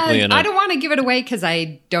basically, I don't want to give it away because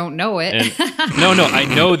I don't know it. No, I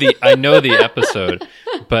know the episode,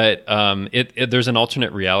 but there's an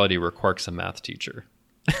alternate reality where Quark's a math teacher.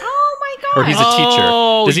 Oh my god! Or he's a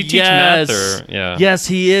teacher. Does he teach math? Yeah. Yes,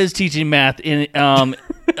 he is teaching math.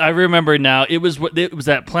 I remember now. It was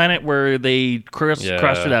that planet where they crossed through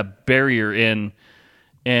that barrier in.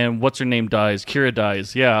 And what's her name dies? Kira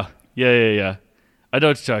dies. Yeah. I know what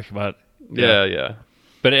you're talking about. Yeah.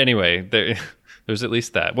 But anyway, there's at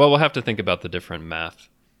least that. Well, we'll have to think about the different math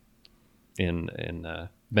in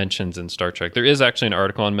mentions in Star Trek. There is actually an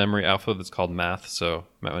article on Memory Alpha that's called Math, so you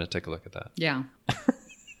might want to take a look at that. Yeah.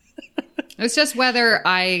 It's just whether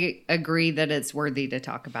I agree that it's worthy to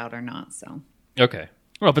talk about or not. So. Okay.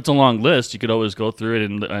 Well, if it's a long list, you could always go through it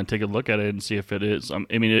and take a look at it and see if it is.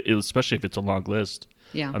 I mean, especially if it's a long list.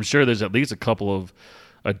 Yeah. I'm sure there's at least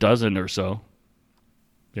a dozen or so.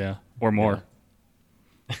 Yeah. Or more.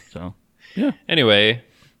 Yeah. So, yeah. Anyway,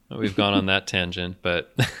 we've gone on that tangent,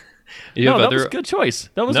 but that was a good choice.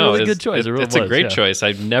 That was a really good choice. It's a great choice.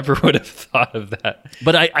 I never would have thought of that.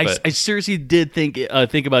 But I seriously did think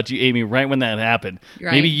about you, Amy, right when that happened.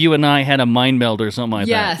 Right. Maybe you and I had a mind meld or something like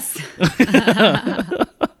that. Yes.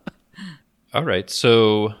 All right.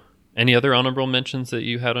 So, any other honorable mentions that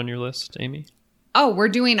you had on your list, Amy? Oh, we're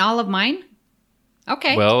doing all of mine?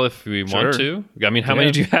 Okay. Well, if we want to. I mean, how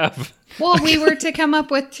many do you have? Well, we were to come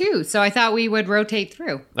up with 2, so I thought we would rotate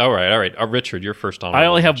through. All right. Richard, you're first on. I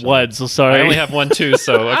only have one, so sorry. I only have one too,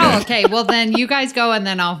 so okay. Oh, okay. Well, then you guys go, and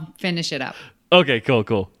then I'll finish it up. Okay,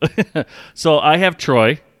 cool. So I have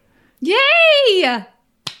Troy. Yay!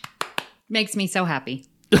 Makes me so happy.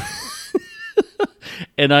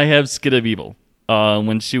 And I have Skid of Evil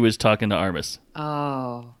when she was talking to Armis.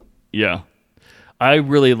 Oh. Yeah. I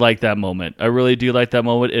really like that moment. I really do like that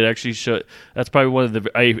moment. It actually showed. That's probably one of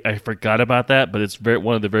the. I forgot about that, but it's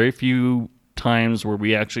one of the very few times where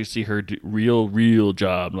we actually see her do real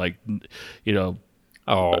job. Like, you know.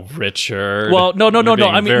 Oh, Richard. Well, no.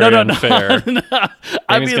 I mean, no. Unfair.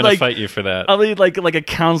 I mean, gonna like, fight you for that. I mean, like a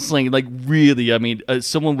counseling, like really. I mean,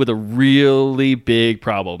 someone with a really big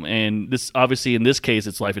problem, and this obviously in this case,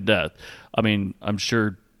 it's life and death. I mean, I'm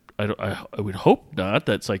sure. I would hope not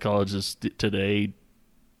that psychologists today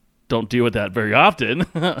don't deal with that very often.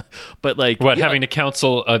 But like, having to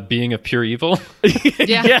counsel a being of pure evil?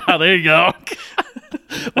 Yeah, there you go.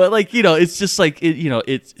 But like, you know, it's just like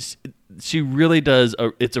she really does.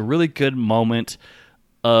 It's a really good moment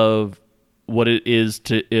of what it is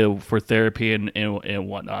to for therapy and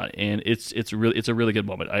whatnot, and it's a really good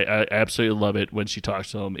moment. I absolutely love it when she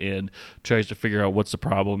talks to him and tries to figure out what's the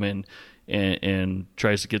problem and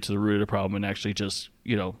tries to get to the root of the problem and actually just,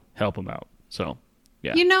 you know, help him out. So,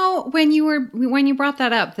 yeah. You know, when you brought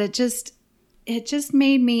that up, it just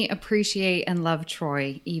made me appreciate and love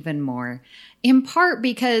Troy even more. In part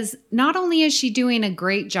because not only is she doing a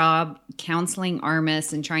great job counseling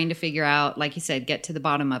Armis and trying to figure out, like you said, get to the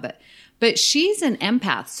bottom of it, but she's an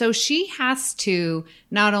empath. So she has to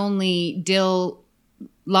not only deal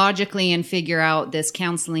logically and figure out this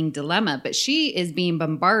counseling dilemma, but she is being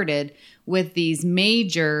bombarded with these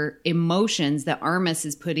major emotions that Armis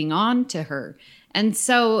is putting on to her. And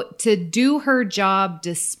so to do her job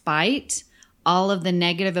despite all of the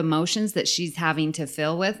negative emotions that she's having to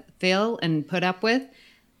feel and put up with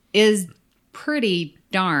is pretty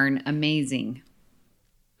darn amazing.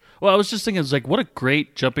 Well, I was just thinking, it's like, what a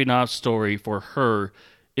great jumping off story for her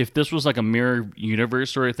if this was like a mirror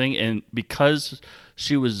universe sort of thing. And because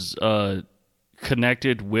she was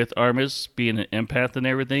connected with Armis being an empath and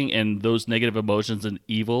everything, and those negative emotions and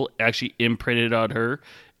evil actually imprinted on her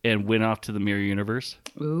and went off to the mirror universe.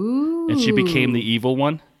 Ooh. And she became the evil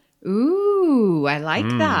one. Ooh, I like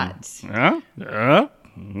that. Yeah.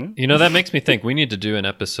 You know, that makes me think we need to do an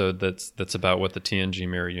episode that's about what the TNG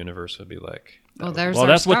mirror universe would be like. Well,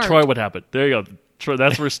 that's what Troy would happen. There you go. Troy,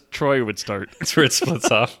 that's where Troy would start. That's where it splits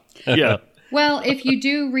off. Yeah. Well, if you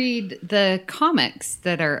do read the comics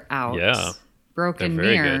that are out, Broken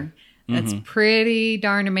Mirror, that's pretty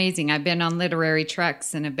darn amazing. I've been on Literary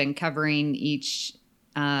Treks and have been covering each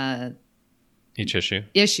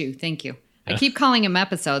issue. Thank you. I keep calling them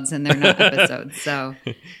episodes, and they're not episodes. So,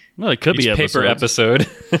 well, it could be episodes. Paper episode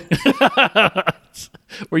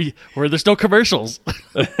where there's no commercials.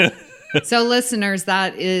 So, listeners,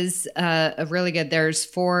 that is a really good. There's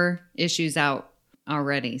 4 issues out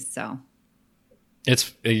already. So,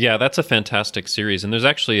 that's a fantastic series, and there's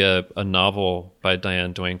actually a novel by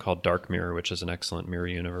Diane Duane called Dark Mirror, which is an excellent mirror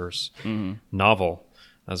universe novel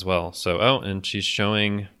as well. So, and she's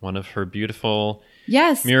showing one of her beautiful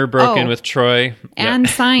Mirror Broken with Troy and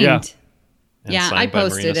signed. And signed I by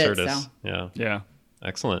posted Marina it. Sirtis. So. Yeah,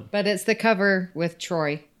 excellent. But it's the cover with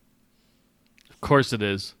Troy. Of course, it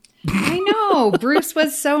is. I know. Bruce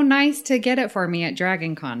was so nice to get it for me at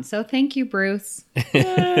Dragon Con. So thank you, Bruce.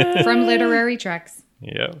 From Literary Treks.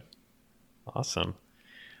 Yeah. Awesome.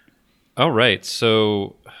 All right.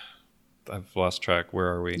 So I've lost track. Where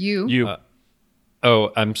are we? You.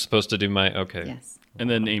 I'm supposed to do my... Okay. Yes. And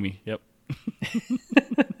then Amy. Yep.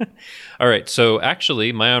 All right. So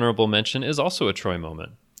actually, my honorable mention is also a Troy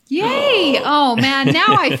moment. Yay! Oh, man. Now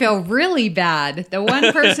I feel really bad. The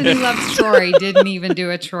one person who loves Troy didn't even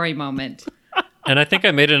do a Troy moment. And I think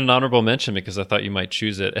I made it an honorable mention because I thought you might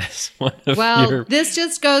choose it as one of your... this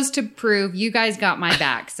just goes to prove you guys got my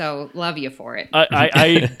back, so love you for it.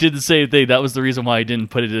 I did the same thing. That was the reason why I didn't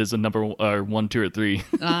put it as a number 1, 2, or 3.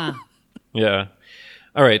 Yeah.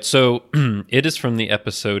 All right, so it is from the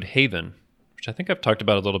episode Haven, which I think I've talked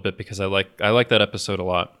about a little bit because I like that episode a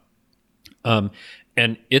lot.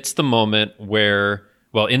 And it's the moment where,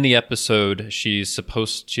 well, in the episode, she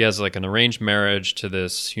has like an arranged marriage to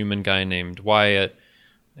this human guy named Wyatt,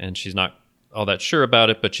 and she's not all that sure about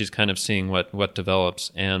it, but she's kind of seeing what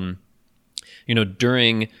develops. And, you know,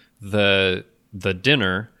 during the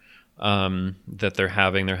dinner that they're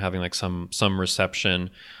having like some reception.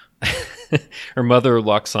 Her mother,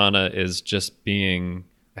 Loxana, is just being,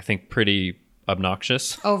 I think, pretty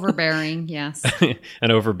obnoxious. Overbearing, yes.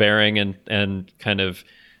 And overbearing and kind of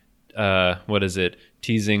what is it,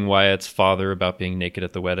 teasing Wyatt's father about being naked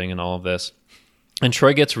at the wedding and all of this. And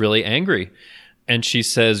Troi gets really angry. And she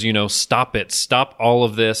says, stop it. Stop all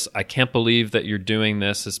of this. I can't believe that you're doing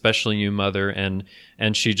this, especially you, Mother. And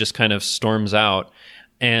she just kind of storms out.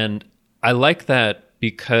 And I like that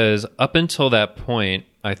because up until that point,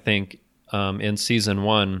 I think in season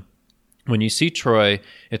 1, when you see Troi,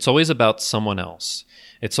 it's always about someone else.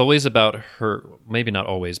 It's always about her, maybe not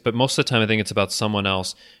always, but most of the time I think it's about someone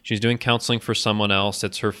else. She's doing counseling for someone else.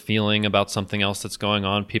 It's her feeling about something else that's going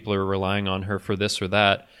on. People are relying on her for this or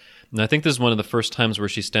that. And I think this is one of the first times where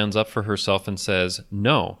she stands up for herself and says,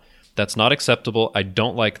 no, that's not acceptable. I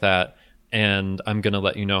don't like that. And I'm going to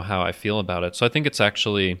let you know how I feel about it. So I think it's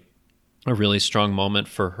actually a really strong moment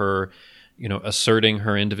for her, asserting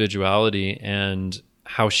her individuality and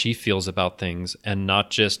how she feels about things and not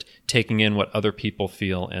just taking in what other people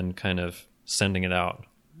feel and kind of sending it out.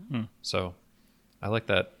 So I like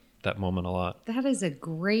that moment a lot. That is a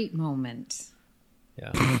great moment.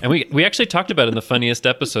 Yeah, and we actually talked about it in the funniest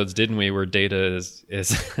episodes, didn't we? Where Data is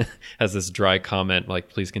has this dry comment like,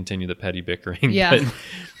 "Please continue the petty bickering." Yeah.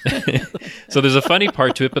 But, so there's a funny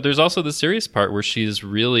part to it, but there's also the serious part where she's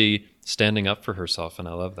really standing up for herself, and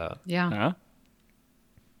I love that. Yeah.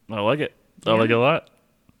 I like it. I like it a lot.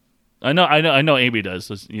 I know. Amy does.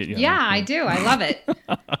 So, yeah, I do. I love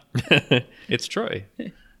it. It's Troi.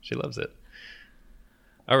 She loves it.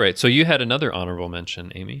 All right. So you had another honorable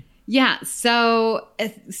mention, Amy. Yeah, so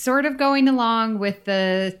sort of going along with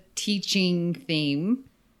the teaching theme,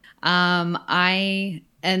 what I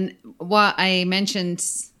mentioned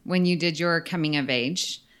when you did your coming of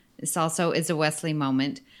age, this also is a Wesley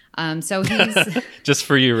moment. So he's just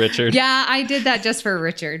for you, Richard. Yeah, I did that just for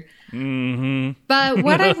Richard. Mm-hmm. But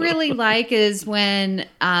what I really like is when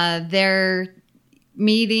they're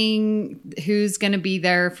meeting who's going to be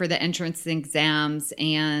there for the entrance exams,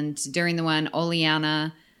 and during the one,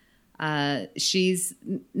 Oleana. She's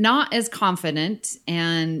not as confident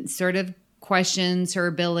and sort of questions her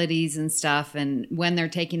abilities and stuff. And when they're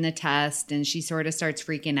taking the test, and she sort of starts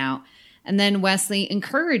freaking out. And then Wesley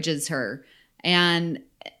encourages her and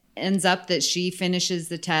ends up that she finishes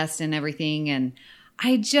the test and everything. And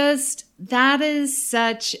that is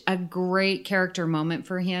such a great character moment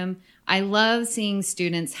for him. I love seeing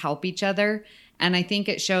students help each other. And I think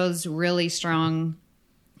it shows really strong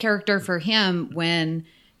character for him when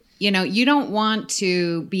you don't want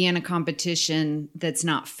to be in a competition that's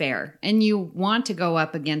not fair, and you want to go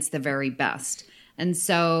up against the very best. And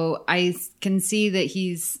so I can see that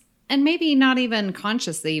he's, and maybe not even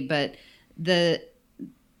consciously, but the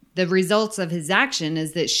results of his action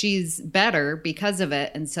is that she's better because of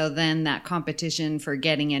it. And so then that competition for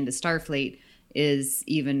getting into Starfleet is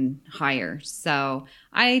even higher. So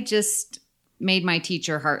I just made my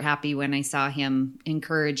teacher heart happy when I saw him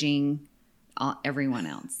encouraging everyone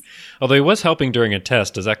else. Although he was helping during a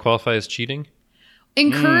test, does that qualify as cheating?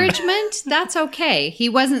 Encouragement, that's okay. He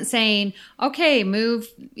wasn't saying, okay, move,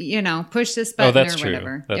 push this button that's or true.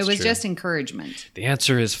 whatever. That's it was true. Just encouragement. The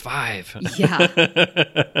answer is 5.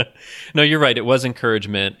 Yeah. No, you're right. It was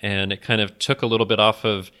encouragement, and it kind of took a little bit off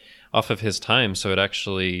of his time. So it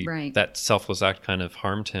actually, that selfless act kind of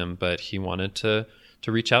harmed him, but he wanted to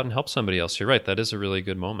reach out and help somebody else. You're right. That is a really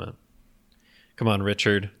good moment. Come on,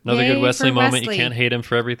 Richard. Another good Wesley moment. You can't hate him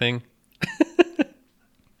for everything.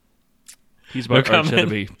 He's my arch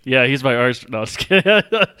enemy. Yeah, he's my arch. No, just kidding.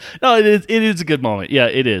 No, it is a good moment. Yeah,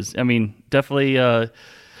 it is. I mean, definitely a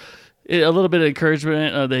little bit of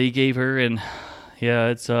encouragement that he gave her, and yeah,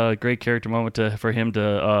 it's a great character moment for him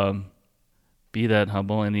to be that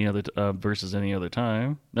humble any other versus any other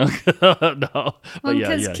time. No, well,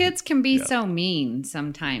 because kids can be so mean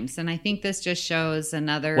sometimes, and I think this just shows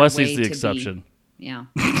another. Wesley's way the exception. Yeah.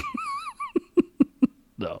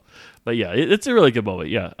 No, but yeah, it's a really good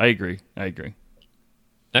moment. Yeah, I agree.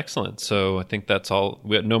 Excellent. So I think that's all.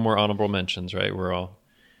 We have no more honorable mentions, right? We're all.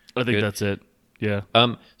 I think good. That's it. Yeah.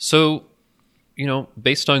 So,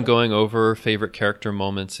 based on going over favorite character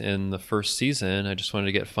moments in the first season, I just wanted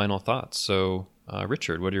to get final thoughts. So,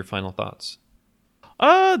 Richard, what are your final thoughts?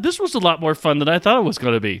 This was a lot more fun than I thought it was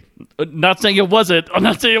going to be. Not saying it wasn't. I'm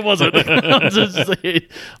not saying it wasn't. I'm just saying.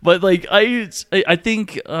 But I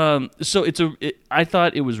think so. I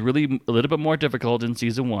thought it was really a little bit more difficult in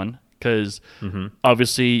season 1 because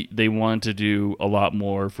obviously they wanted to do a lot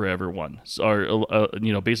more for everyone, or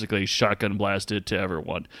basically shotgun blasted to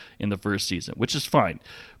everyone in the first season, which is fine.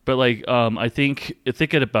 But I think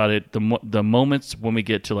thinking about it, the moments when we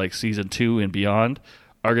get to season 2 and beyond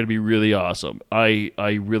are going to be really awesome. I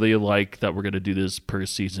really like that we're going to do this per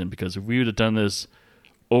season, because if we would have done this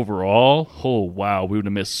overall, oh wow, we would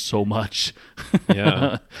have missed so much.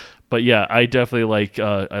 Yeah. But yeah, I definitely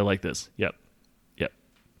I like this. Yep.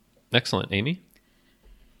 Excellent. Amy?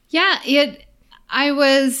 Yeah, I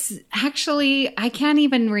can't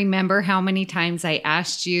even remember how many times I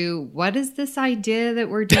asked you, what is this idea that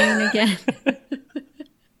we're doing again?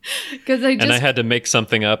 And I had to make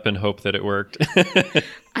something up and hope that it worked.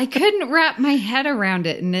 I couldn't wrap my head around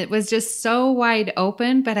it, and it was just so wide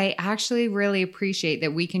open, but I actually really appreciate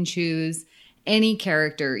that we can choose any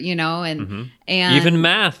character, and even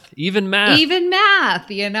math, so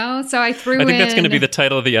I threw in. I think that's going to be the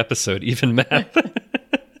title of the episode, even math.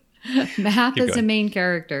 Math is a main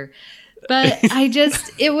character. But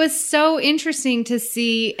it was so interesting to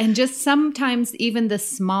see, and just sometimes even the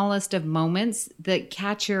smallest of moments that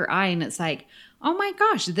catch your eye, and it's like, oh my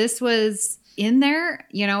gosh, this was in there,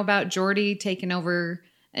 about Geordi taking over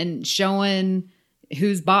and showing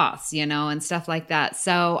who's boss, and stuff like that.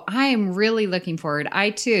 So I am really looking forward.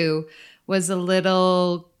 I too was a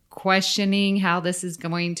little questioning how this is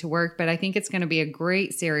going to work, but I think it's going to be a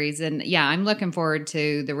great series. And yeah, I'm looking forward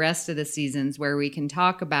to the rest of the seasons where we can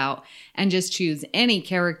talk about and just choose any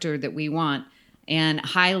character that we want and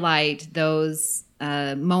highlight those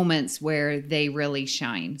moments where they really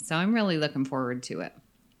shine. So I'm really looking forward to it.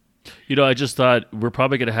 I just thought we're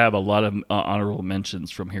probably going to have a lot of honorable mentions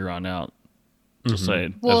from here on out. Just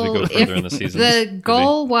saying. Well, as we go further in the season. The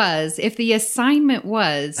goal was, if the assignment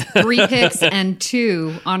was 3 picks and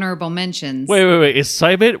 2 honorable mentions. Wait.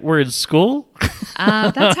 Assignment? We're in school?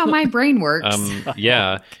 That's how my brain works.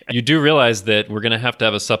 Yeah. You do realize that we're going to have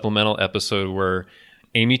a supplemental episode where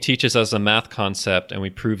Amy teaches us a math concept and we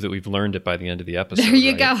prove that we've learned it by the end of the episode. There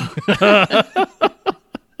you go.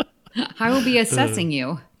 I will be assessing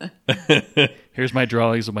you. Here's my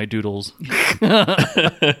drawings of my doodles.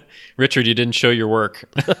 Richard, you didn't show your work.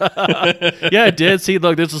 Yeah, I did. See,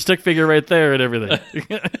 look, there's a stick figure right there and everything.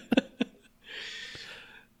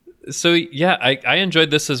 So, yeah, I enjoyed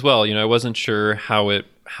this as well. I wasn't sure how it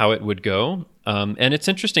would go. And it's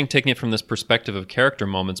interesting taking it from this perspective of character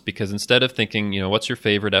moments, because instead of thinking, what's your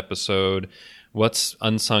favorite episode, what's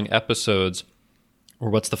unsung episodes, or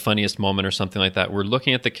what's the funniest moment or something like that, we're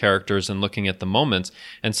looking at the characters and looking at the moments.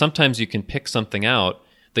 And sometimes you can pick something out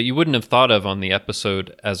that you wouldn't have thought of on the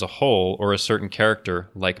episode as a whole, or a certain character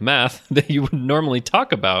like math that you would normally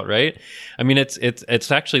talk about, right? I mean,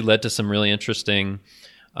 it's actually led to some really interesting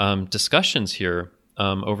discussions here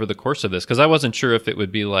over the course of this, because I wasn't sure if it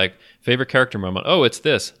would be like favorite character moment. Oh, it's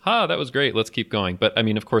this. That was great. Let's keep going. But I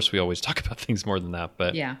mean, of course, we always talk about things more than that.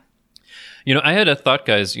 But yeah. I had a thought,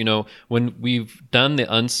 guys, when we've done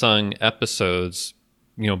the unsung episodes,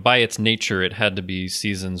 by its nature, it had to be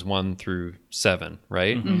seasons 1 through 7,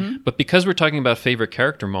 right? Mm-hmm. But because we're talking about favorite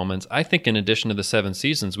character moments, I think in addition to the 7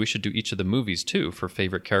 seasons, we should do each of the movies too for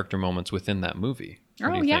favorite character moments within that movie.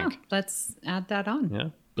 Oh, yeah. Let's add that on. Yeah.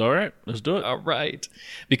 All right, let's do it. All right.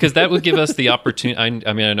 Because that would give us the opportunity.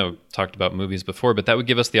 I mean, I know talked about movies before, but that would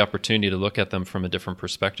give us the opportunity to look at them from a different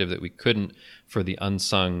perspective that we couldn't for the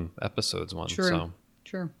unsung episodes one. True.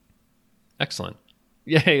 Excellent.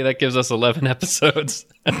 Yay, that gives us 11 episodes.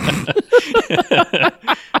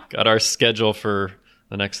 Got our schedule for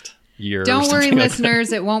the next year. Don't worry,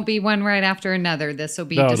 listeners. It won't be one right after another. This will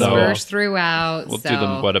be dispersed throughout. We'll do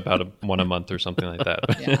them, about one a month or something like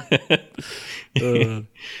that.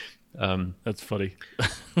 Yeah. That's funny.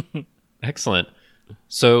 Excellent.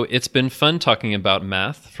 So it's been fun talking about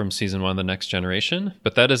math from season 1 of The Next Generation,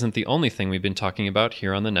 but that isn't the only thing we've been talking about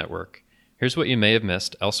here on the network. Here's what you may have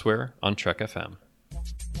missed elsewhere on Trek FM.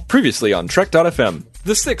 Previously on Trek.fm,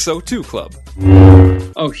 the 602 Club.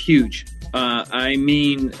 Oh, huge.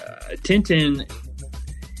 Tintin,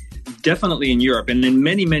 definitely in Europe and in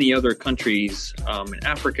many, many other countries, in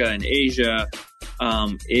Africa and Asia,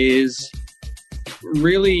 is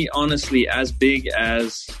really, honestly, as big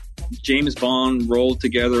as James Bond rolled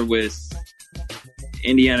together with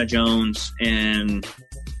Indiana Jones and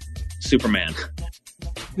Superman.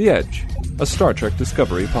 The Edge, a Star Trek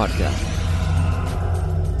Discovery podcast.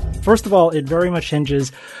 First of all, it very much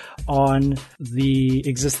hinges on the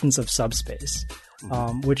existence of subspace,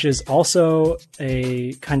 which is also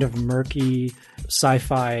a kind of murky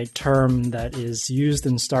sci-fi term that is used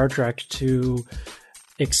in Star Trek to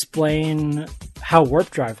explain how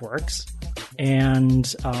warp drive works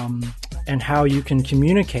and how you can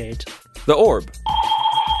communicate. The Orb.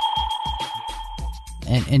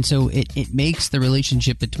 And so it makes the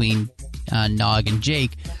relationship between Nog and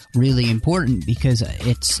Jake really important, because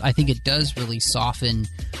I think it does really soften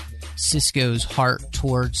Sisko's heart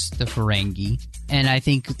towards the Ferengi. And I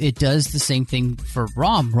think it does the same thing for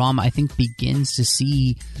Rom. Rom, I think, begins to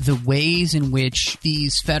see the ways in which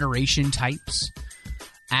these Federation types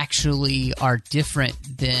actually are different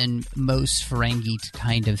than most Ferengi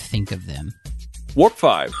kind of think of them. Warp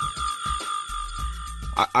 5.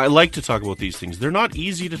 I like to talk about these things. They're not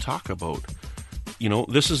easy to talk about. You know,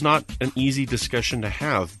 this is not an easy discussion to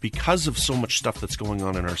have because of so much stuff that's going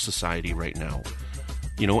on in our society right now.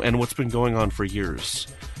 You know, and what's been going on for years.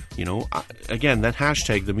 You know, again, that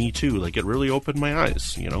hashtag, the Me Too, like, it really opened my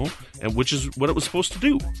eyes, you know, and which is what it was supposed to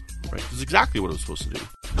do, right? It's exactly what it was supposed to do.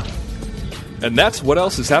 And that's what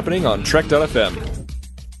else is happening on Trek.fm.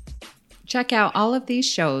 Check out all of these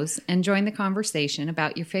shows and join the conversation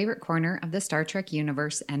about your favorite corner of the Star Trek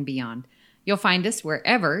universe and beyond. You'll find us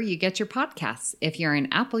wherever you get your podcasts. If you're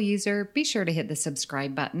an Apple user, be sure to hit the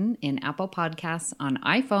subscribe button in Apple Podcasts on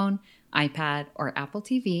iPhone, iPad, or Apple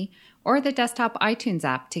TV, or the desktop iTunes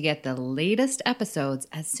app to get the latest episodes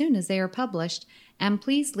as soon as they are published. And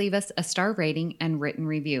please leave us a star rating and written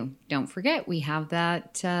review. Don't forget, we have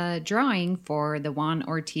that drawing for the Juan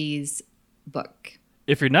Ortiz book.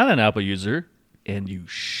 If you're not an Apple user, and you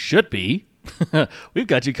should be, we've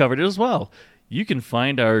got you covered as well. You can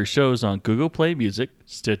find our shows on Google Play Music,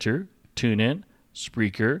 Stitcher, TuneIn,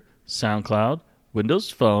 Spreaker, SoundCloud, Windows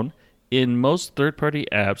Phone, in most third-party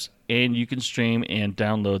apps, and you can stream and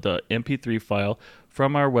download the MP3 file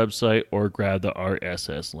from our website or grab the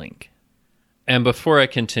RSS link. And before I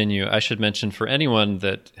continue, I should mention for anyone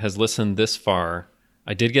that has listened this far,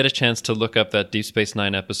 I did get a chance to look up that Deep Space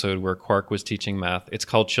Nine episode where Quark was teaching math. It's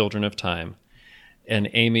called Children of Time. And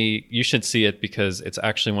Amy, you should see it because it's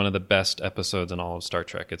actually one of the best episodes in all of Star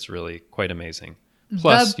Trek. It's really quite amazing.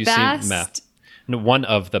 Plus, you see math. No, one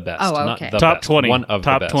of the best. Oh, okay. Not the Top best. 20. One of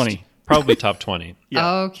top the best. 20. Probably top 20.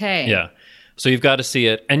 Yeah. Okay. Yeah. So you've got to see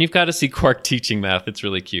it. And you've got to see Quark teaching math. It's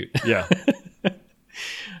really cute. Yeah.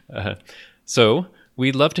 So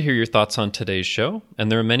we'd love to hear your thoughts on today's show.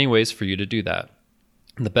 And there are many ways for you to do that.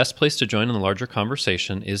 The best place to join in the larger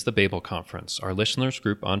conversation is the Babel Conference, our listeners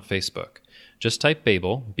group on Facebook. Just type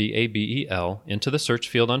Babel, B-A-B-E-L, into the search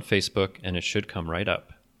field on Facebook, and it should come right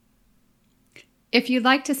up. If you'd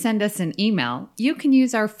like to send us an email, you can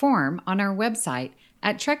use our form on our website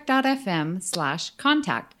at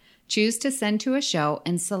trek.fm/contact. Choose to send to a show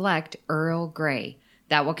and select Earl Grey.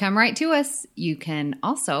 That will come right to us. You can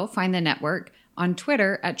also find the network on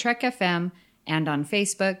Twitter at TrekFM and on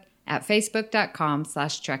Facebook at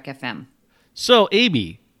facebook.com/TrekFM. So,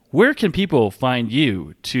 Amy, where can people find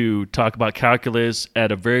you to talk about calculus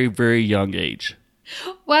at a very, very young age?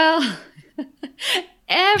 Well,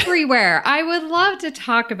 everywhere. I would love to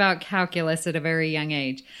talk about calculus at a very young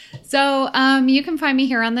age. So you can find me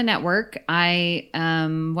here on the network. I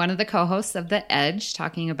am one of the co-hosts of The Edge,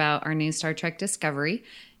 talking about our new Star Trek Discovery.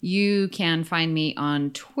 You can find me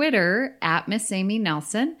on Twitter at Miss Amy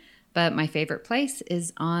Nelson, but my favorite place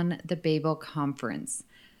is on the Babel Conference.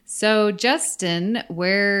 So, Justin,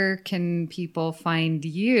 where can people find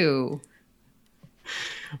you?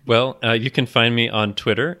 Well, you can find me on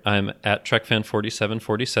Twitter. I'm at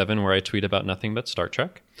TrekFan4747, where I tweet about nothing but Star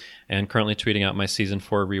Trek, and currently tweeting out my Season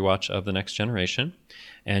 4 rewatch of The Next Generation.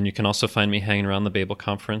 And you can also find me hanging around the Babel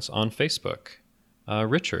Conference on Facebook.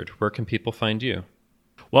 Richard, where can people find you?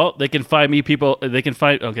 Well, they can find me They can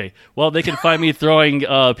find me throwing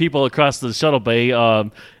people across the shuttle bay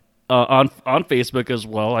on Facebook as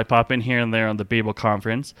well. I pop in here and there on the Babel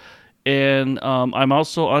Conference. And I'm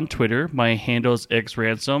also on Twitter. My handle is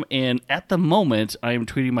xransom. And at the moment, I am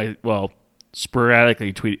tweeting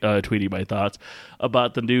sporadically tweeting my thoughts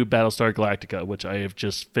about the new Battlestar Galactica, which I have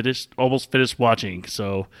just almost finished watching.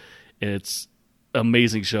 So it's an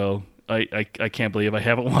amazing show. I can't believe I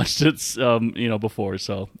haven't watched it before.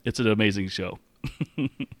 So it's an amazing show.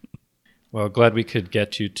 Well, glad we could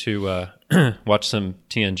get you to watch some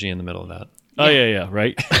TNG in the middle of that. Oh, yeah,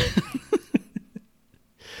 right.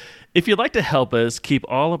 If you'd like to help us keep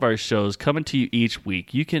all of our shows coming to you each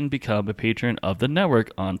week, you can become a patron of the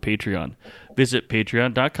network on Patreon. Visit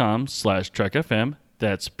patreon.com/TrekFM.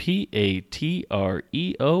 That's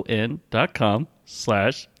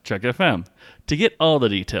patreon.com/TrekFM to get all the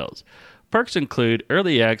details. Perks include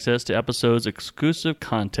early access to episodes, exclusive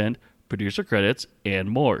content, producer credits, and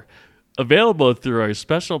more. Available through our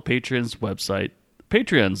special patrons website,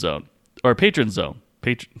 Patreon Zone. Patron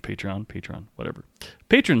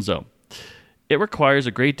Zone. It requires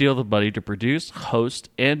a great deal of money to produce, host,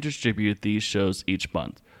 and distribute these shows each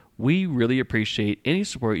month. We really appreciate any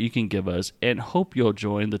support you can give us and hope you'll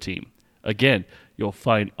join the team. Again, you'll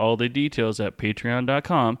find all the details at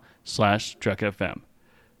patreon.com/TrekFM.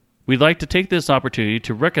 We'd like to take this opportunity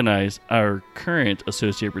to recognize our current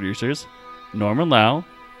associate producers, Norman Lau,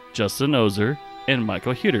 Justin Ozer, and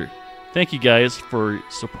Michael Huter. Thank you guys for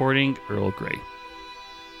supporting Earl Grey.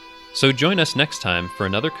 So join us next time for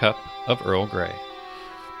another cup of Earl Grey.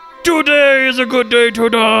 Today is a good day to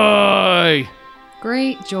die!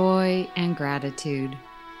 Great joy and gratitude.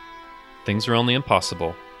 Things are only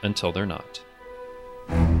impossible until they're not.